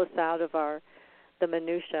pull us out of the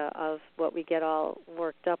minutia of what we get all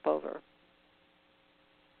worked up over.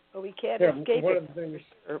 But we can't escape one it. Of the things,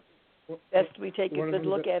 best we take a good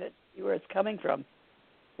look at it, see where it's coming from.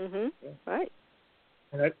 Mhm. Yeah. Right.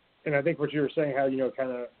 And I think what you were saying, how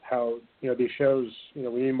these shows, we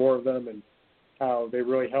need more of them, and how they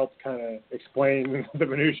really help kind of explain the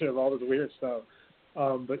minutia of all this weird stuff.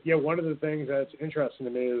 But yeah, one of the things that's interesting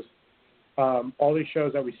to me is all these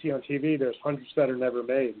shows that we see on TV. There's hundreds that are never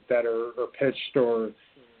made, that are pitched or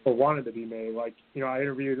wanted to be made. Like I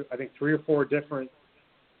interviewed, I think, 3 or 4 different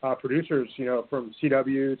producers, from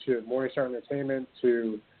CW to Morningstar Entertainment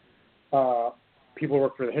to people who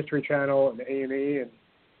work for the History Channel and the A&E,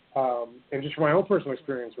 and just from my own personal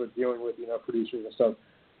experience with dealing with producers and stuff.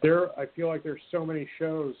 I feel like there's so many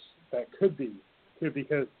shows that could be,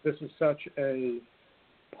 because this is such a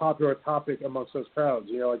popular topic amongst those crowds.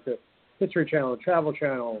 Like the History Channel, Travel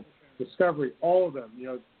Channel, Discovery, all of them.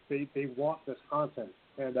 They want this content,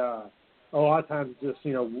 and a lot of times just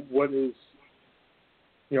what is.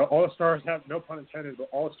 All the stars have, no pun intended, but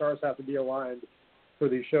all the stars have to be aligned for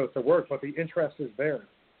these shows to work, but the interest is there.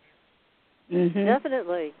 Mm-hmm.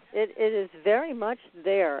 Definitely. It is very much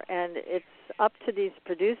there, and it's up to these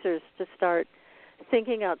producers to start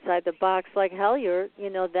thinking outside the box. Like Hellier,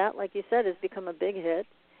 that, like you said, has become a big hit,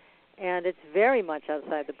 and it's very much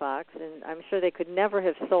outside the box, and I'm sure they could never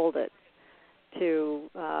have sold it to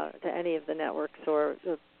any of the networks or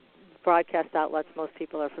the broadcast outlets most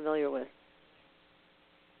people are familiar with.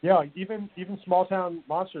 Yeah, even Small Town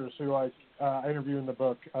Monsters, who I interview in the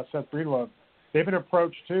book, Seth Breedlove, they've been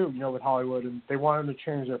approached too, with Hollywood, and they want them to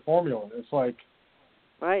change their formula. It's like,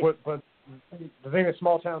 right. But the thing that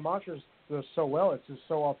Small Town Monsters does so well, it's just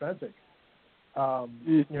so authentic. The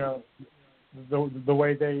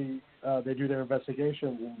way they do their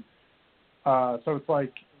investigations, and so it's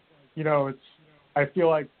like, I feel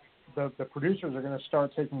like the producers are going to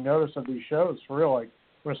start taking notice of these shows for real. Like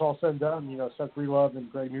when it's all said and done, Seth Breedlove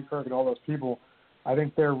and Greg Newkirk and all those people, I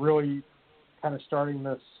think they're really kind of starting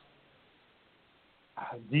this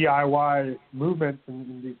DIY movement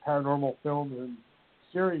in these paranormal films and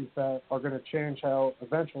series that are going to change how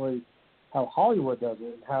Hollywood does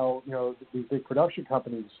it and how these big production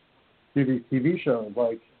companies do these TV shows.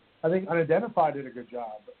 Like, I think Unidentified did a good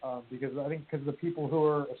job because of the people who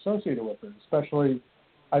are associated with it, especially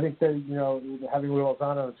I think they having Lou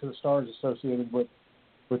Lozano and To the Stars associated with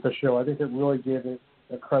the show, I think it really gave it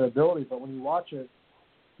a credibility. But when you watch it,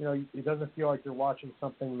 it doesn't feel like you're watching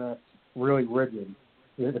something that's really rigid,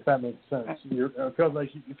 if that makes sense. It feels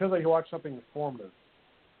like you watch something informative,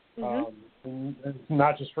 and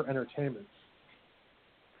not just for entertainment.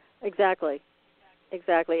 Exactly.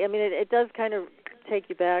 I mean, it does kind of take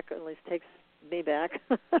you back, or at least takes me back,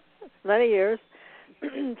 many years,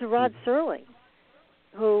 to Rod Serling,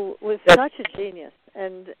 who was such a genius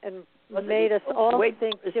and made us all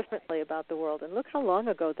think differently about the world. And look how long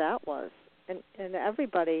ago that was. And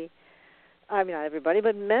everybody, I mean, not everybody,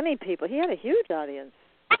 but many people, he had a huge audience.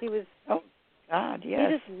 He was, he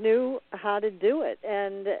just knew how to do it.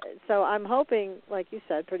 And so I'm hoping, like you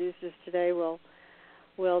said, producers today will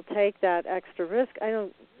take that extra risk. I know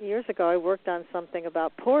years ago I worked on something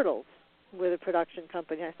about portals with a production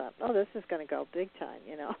company. I thought, this is going to go big time,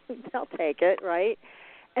 they'll take it, right?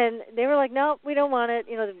 And they were like, no, we don't want it.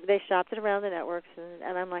 They shopped it around the networks,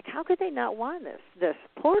 and I'm like, how could they not want this?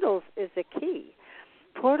 Portals is a key.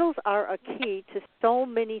 Portals are a key to so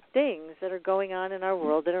many things that are going on in our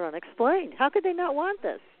world that are unexplained. How could they not want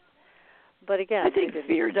this? But again, I think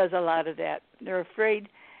fear does a lot of that. They're afraid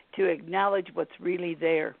to acknowledge what's really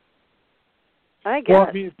there. I guess. Well,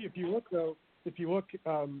 I mean, if you look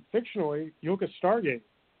fictionally, you look at Stargate.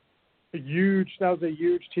 That was a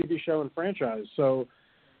huge TV show and franchise. So,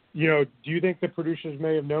 do you think the producers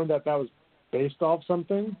may have known that was based off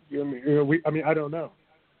something? I don't know.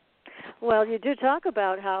 Well, you do talk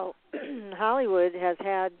about how Hollywood has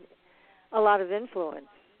had a lot of influence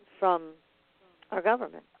from our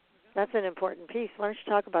government. That's an important piece. Why don't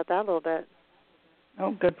you talk about that a little bit?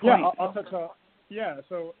 Oh, good point. Yeah, I'll touch on. Yeah,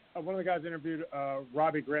 so one of the guys interviewed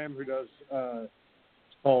Robbie Graham, who does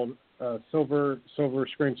called Silver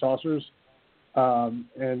Screen Saucers,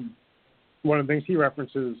 and one of the things he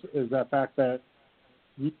references is that fact that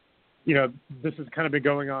this has kind of been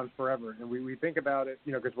going on forever, and we think about it,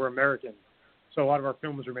 because we're American, so a lot of our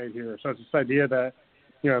films are made here. So it's this idea that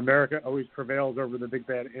America always prevails over the big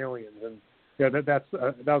bad aliens, and that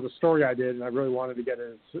was a story I did, and I really wanted to get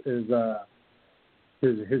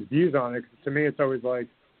his views on it. To me, it's always like,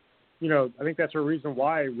 I think that's a reason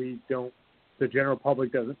why the general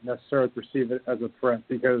public doesn't necessarily perceive it as a threat,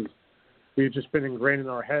 because we've just been ingrained in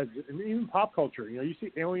our heads, and even pop culture. You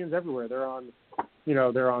see aliens everywhere. They're on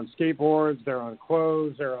skateboards, they're on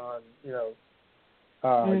clothes, they're on,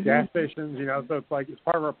 gas stations. So it's like it's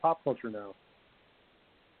part of our pop culture now.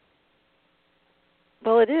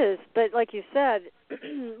 Well, it is, but like you said,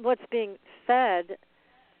 what's being fed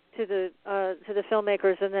to the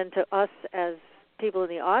filmmakers and then to us as people in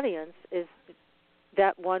the audience is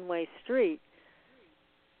that one-way street.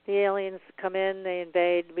 The aliens come in, they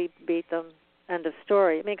invade, we beat them, end of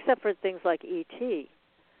story. I mean, except for things like E.T.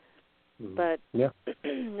 But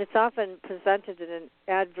it's often presented in an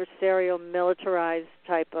adversarial, militarized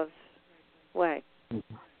type of way.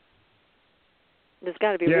 There's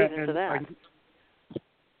got to be a reason for that.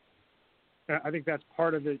 I think that's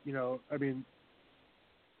part of it. I mean,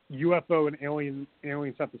 UFO and alien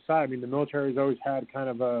stuff aside, I mean, the military's always had kind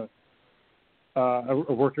of a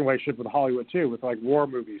working relationship with Hollywood too, with like war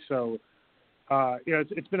movies. So,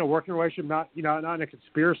 it's been a working relationship, not in a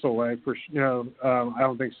conspiratorial way, I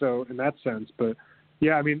don't think so in that sense. But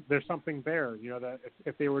yeah, I mean, there's something there. That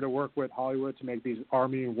if they were to work with Hollywood to make these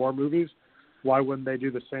army and war movies, why wouldn't they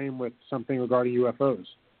do the same with something regarding UFOs?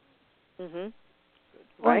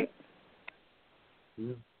 Right.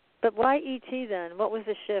 Yeah. But why E.T. then? What was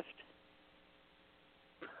the shift?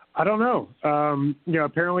 I don't know.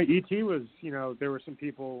 Apparently E.T. was, there were some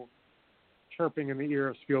people chirping in the ear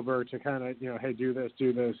of Spielberg to kind of, hey, do this.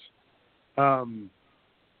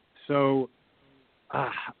 So,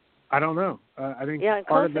 I don't know. I think and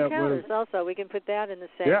part of Close that Encounters was also. We can put that in the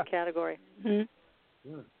same category. Yeah.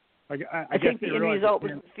 I think the end result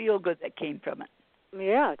was the feel good that came from it.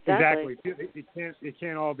 Yeah, exactly. It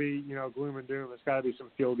can't all be, gloom and doom. It's got to be some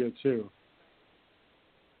feel good too.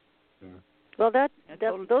 Yeah. Well,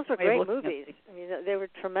 those were great movies. I mean, they were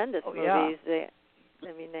tremendous movies. Yeah.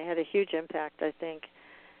 They had a huge impact, I think.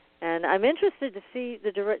 And I'm interested to see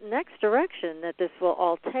the next direction that this will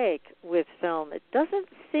all take with film. It doesn't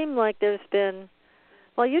seem like there's been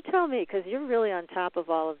Well, you tell me, because you're really on top of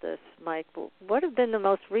all of this, Mike. What have been the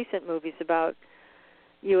most recent movies about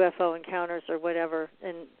UFO encounters or whatever,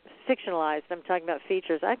 and fictionalized? I'm talking about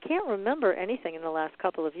features. I can't remember anything in the last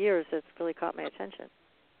couple of years that's really caught my attention.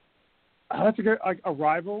 That's a good.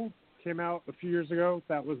 Arrival came out a few years ago.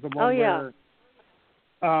 That was the one where,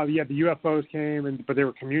 the UFOs came, but they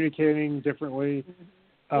were communicating differently.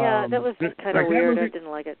 Yeah, that was kind of weird. I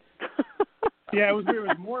didn't like it. Yeah, it was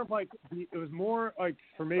more like for me, it was more like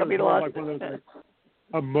one of those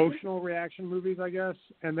emotional reaction movies, I guess.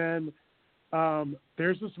 And then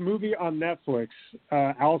there's this movie on Netflix.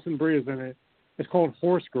 Alison Brie is in it. It's called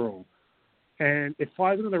Horse Girl, and it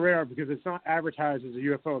flies under the radar because it's not advertised as a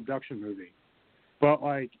UFO abduction movie. But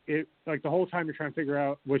the whole time you're trying to figure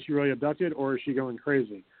out, was she really abducted or is she going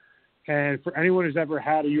crazy? And for anyone who's ever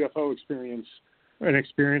had a UFO experience, an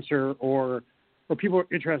experiencer, or people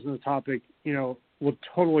interested in the topic, will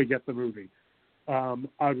totally get the movie. And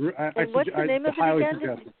what's the name of it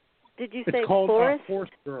again? Did you say it's called Horse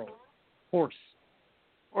Girl. Horse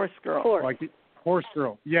Girl. Horse. Like Horse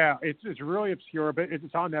Girl. Yeah, it's really obscure, but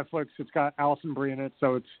it's on Netflix. It's got Alison Brie in it,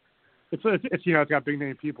 so it's got big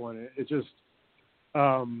name people in it. It's just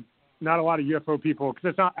not a lot of UFO people, because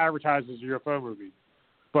it's not advertised as a UFO movie.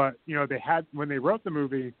 But they had, when they wrote the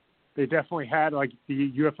movie, they definitely had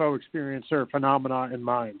the UFO experiencer phenomena in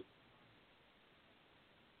mind.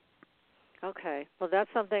 Okay, well, that's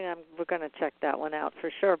something we're going to check that one out for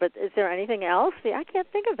sure. But is there anything else? See, I can't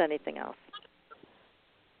think of anything else.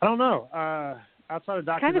 I don't know. Outside of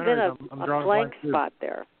documentaries, kind of been I'm a drawing blank spot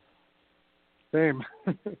there. Same.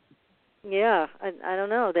 Yeah, I don't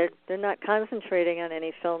know. They're not concentrating on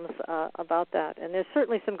any films about that. And there's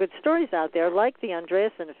certainly some good stories out there, like the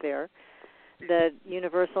Andreasen affair, that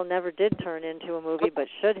Universal never did turn into a movie, but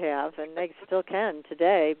should have, and they still can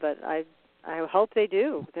today. But I hope they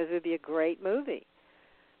do, because it would be a great movie.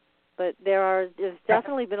 But there's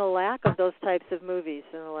definitely been a lack of those types of movies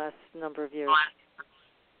in the last number of years.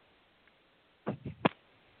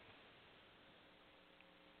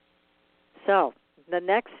 So, the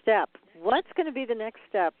next step. What's going to be the next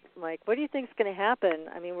step, Mike? What do you think is going to happen?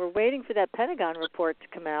 I mean, we're waiting for that Pentagon report to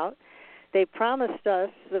come out. They promised us,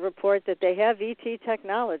 the report, that they have ET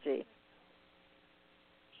technology.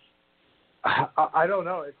 I don't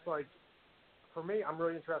know. It's for me, I'm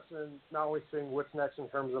really interested in not only seeing what's next in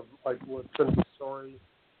terms of what's going to be the story,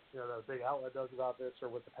 the big outlet does about this, or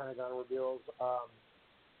what the Pentagon reveals.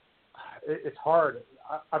 It's hard.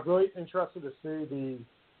 I'm really interested to see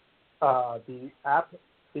the app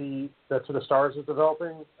that To the Stars is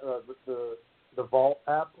developing, the Vault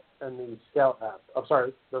app and the Scout app. I'm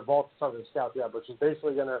sorry, the Vault is something, the Scout app, which is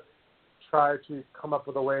basically going to try to come up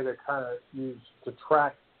with a way to kind of use to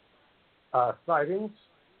track sightings,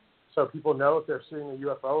 so people know if they're seeing a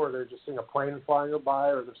UFO or they're just seeing a plane flying by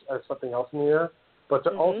or there's something else in the air, but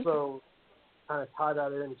to also kind of tie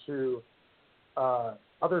that into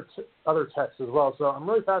other texts as well. So I'm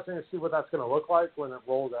really fascinated to see what that's going to look like when it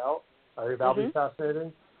rolls out. I think that'll be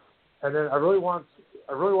fascinating. And then I really want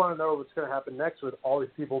to know what's going to happen next with all these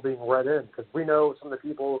people being read in, because we know some of the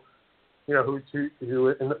people, who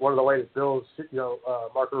in one of the latest bills,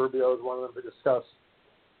 Marco Rubio is one of them to discuss,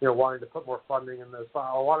 wanting to put more funding in this. But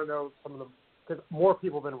I want to know some of them, because more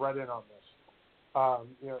people have been read in on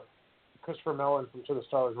this. Christopher Mellon from To the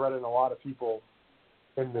Stars read in a lot of people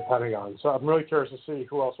in the Pentagon. So I'm really curious to see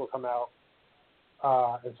who else will come out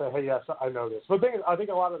and say, hey, yes, I know this. But I think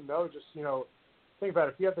a lot of them know, just, think about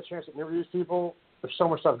it. If you have the chance to interview these people, there's so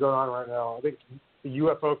much stuff going on right now. I think the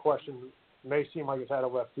UFO question may seem like it's out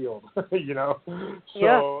of left field, So,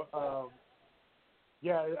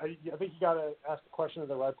 I think you got to ask the question at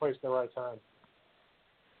the right place at the right time.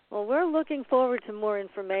 Well, we're looking forward to more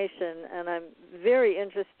information, and I'm very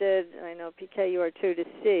interested, and I know, PK, you are too, to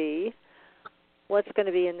see what's going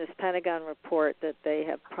to be in this Pentagon report that they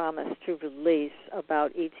have promised to release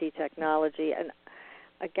about ET technology. And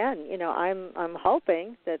again, I'm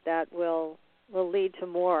hoping that will lead to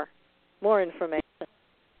more information.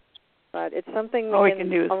 But it's something we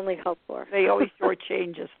can only hope for. They always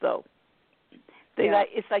shortchange us, though.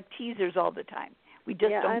 It's like teasers all the time. We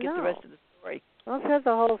just don't get the rest of the story. Let's have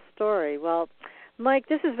the whole story. Well, Mike,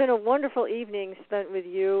 this has been a wonderful evening spent with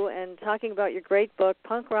you and talking about your great book,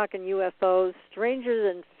 Punk Rock and UFOs,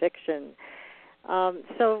 Strangers in Fiction.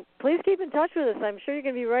 So please keep in touch with us. I'm sure you're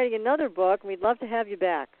going to be writing another book, and we'd love to have you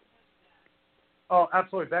back. Oh,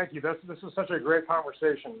 absolutely. Thank you. This was such a great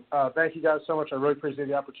conversation. Thank you guys so much. I really appreciate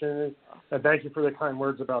the opportunity, and thank you for the kind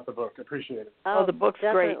words about the book. I appreciate it. Oh, the book's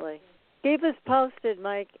definitely great. Keep us posted,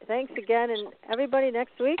 Mike. Thanks again, and everybody,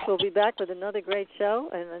 next week we'll be back with another great show,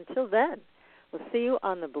 and until then, we'll see you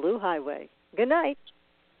on the Blue Highway. Good night.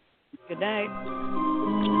 Good night.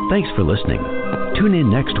 Thanks for listening. Tune in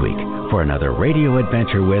next week for another radio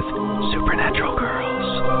adventure with Supernatural Girls.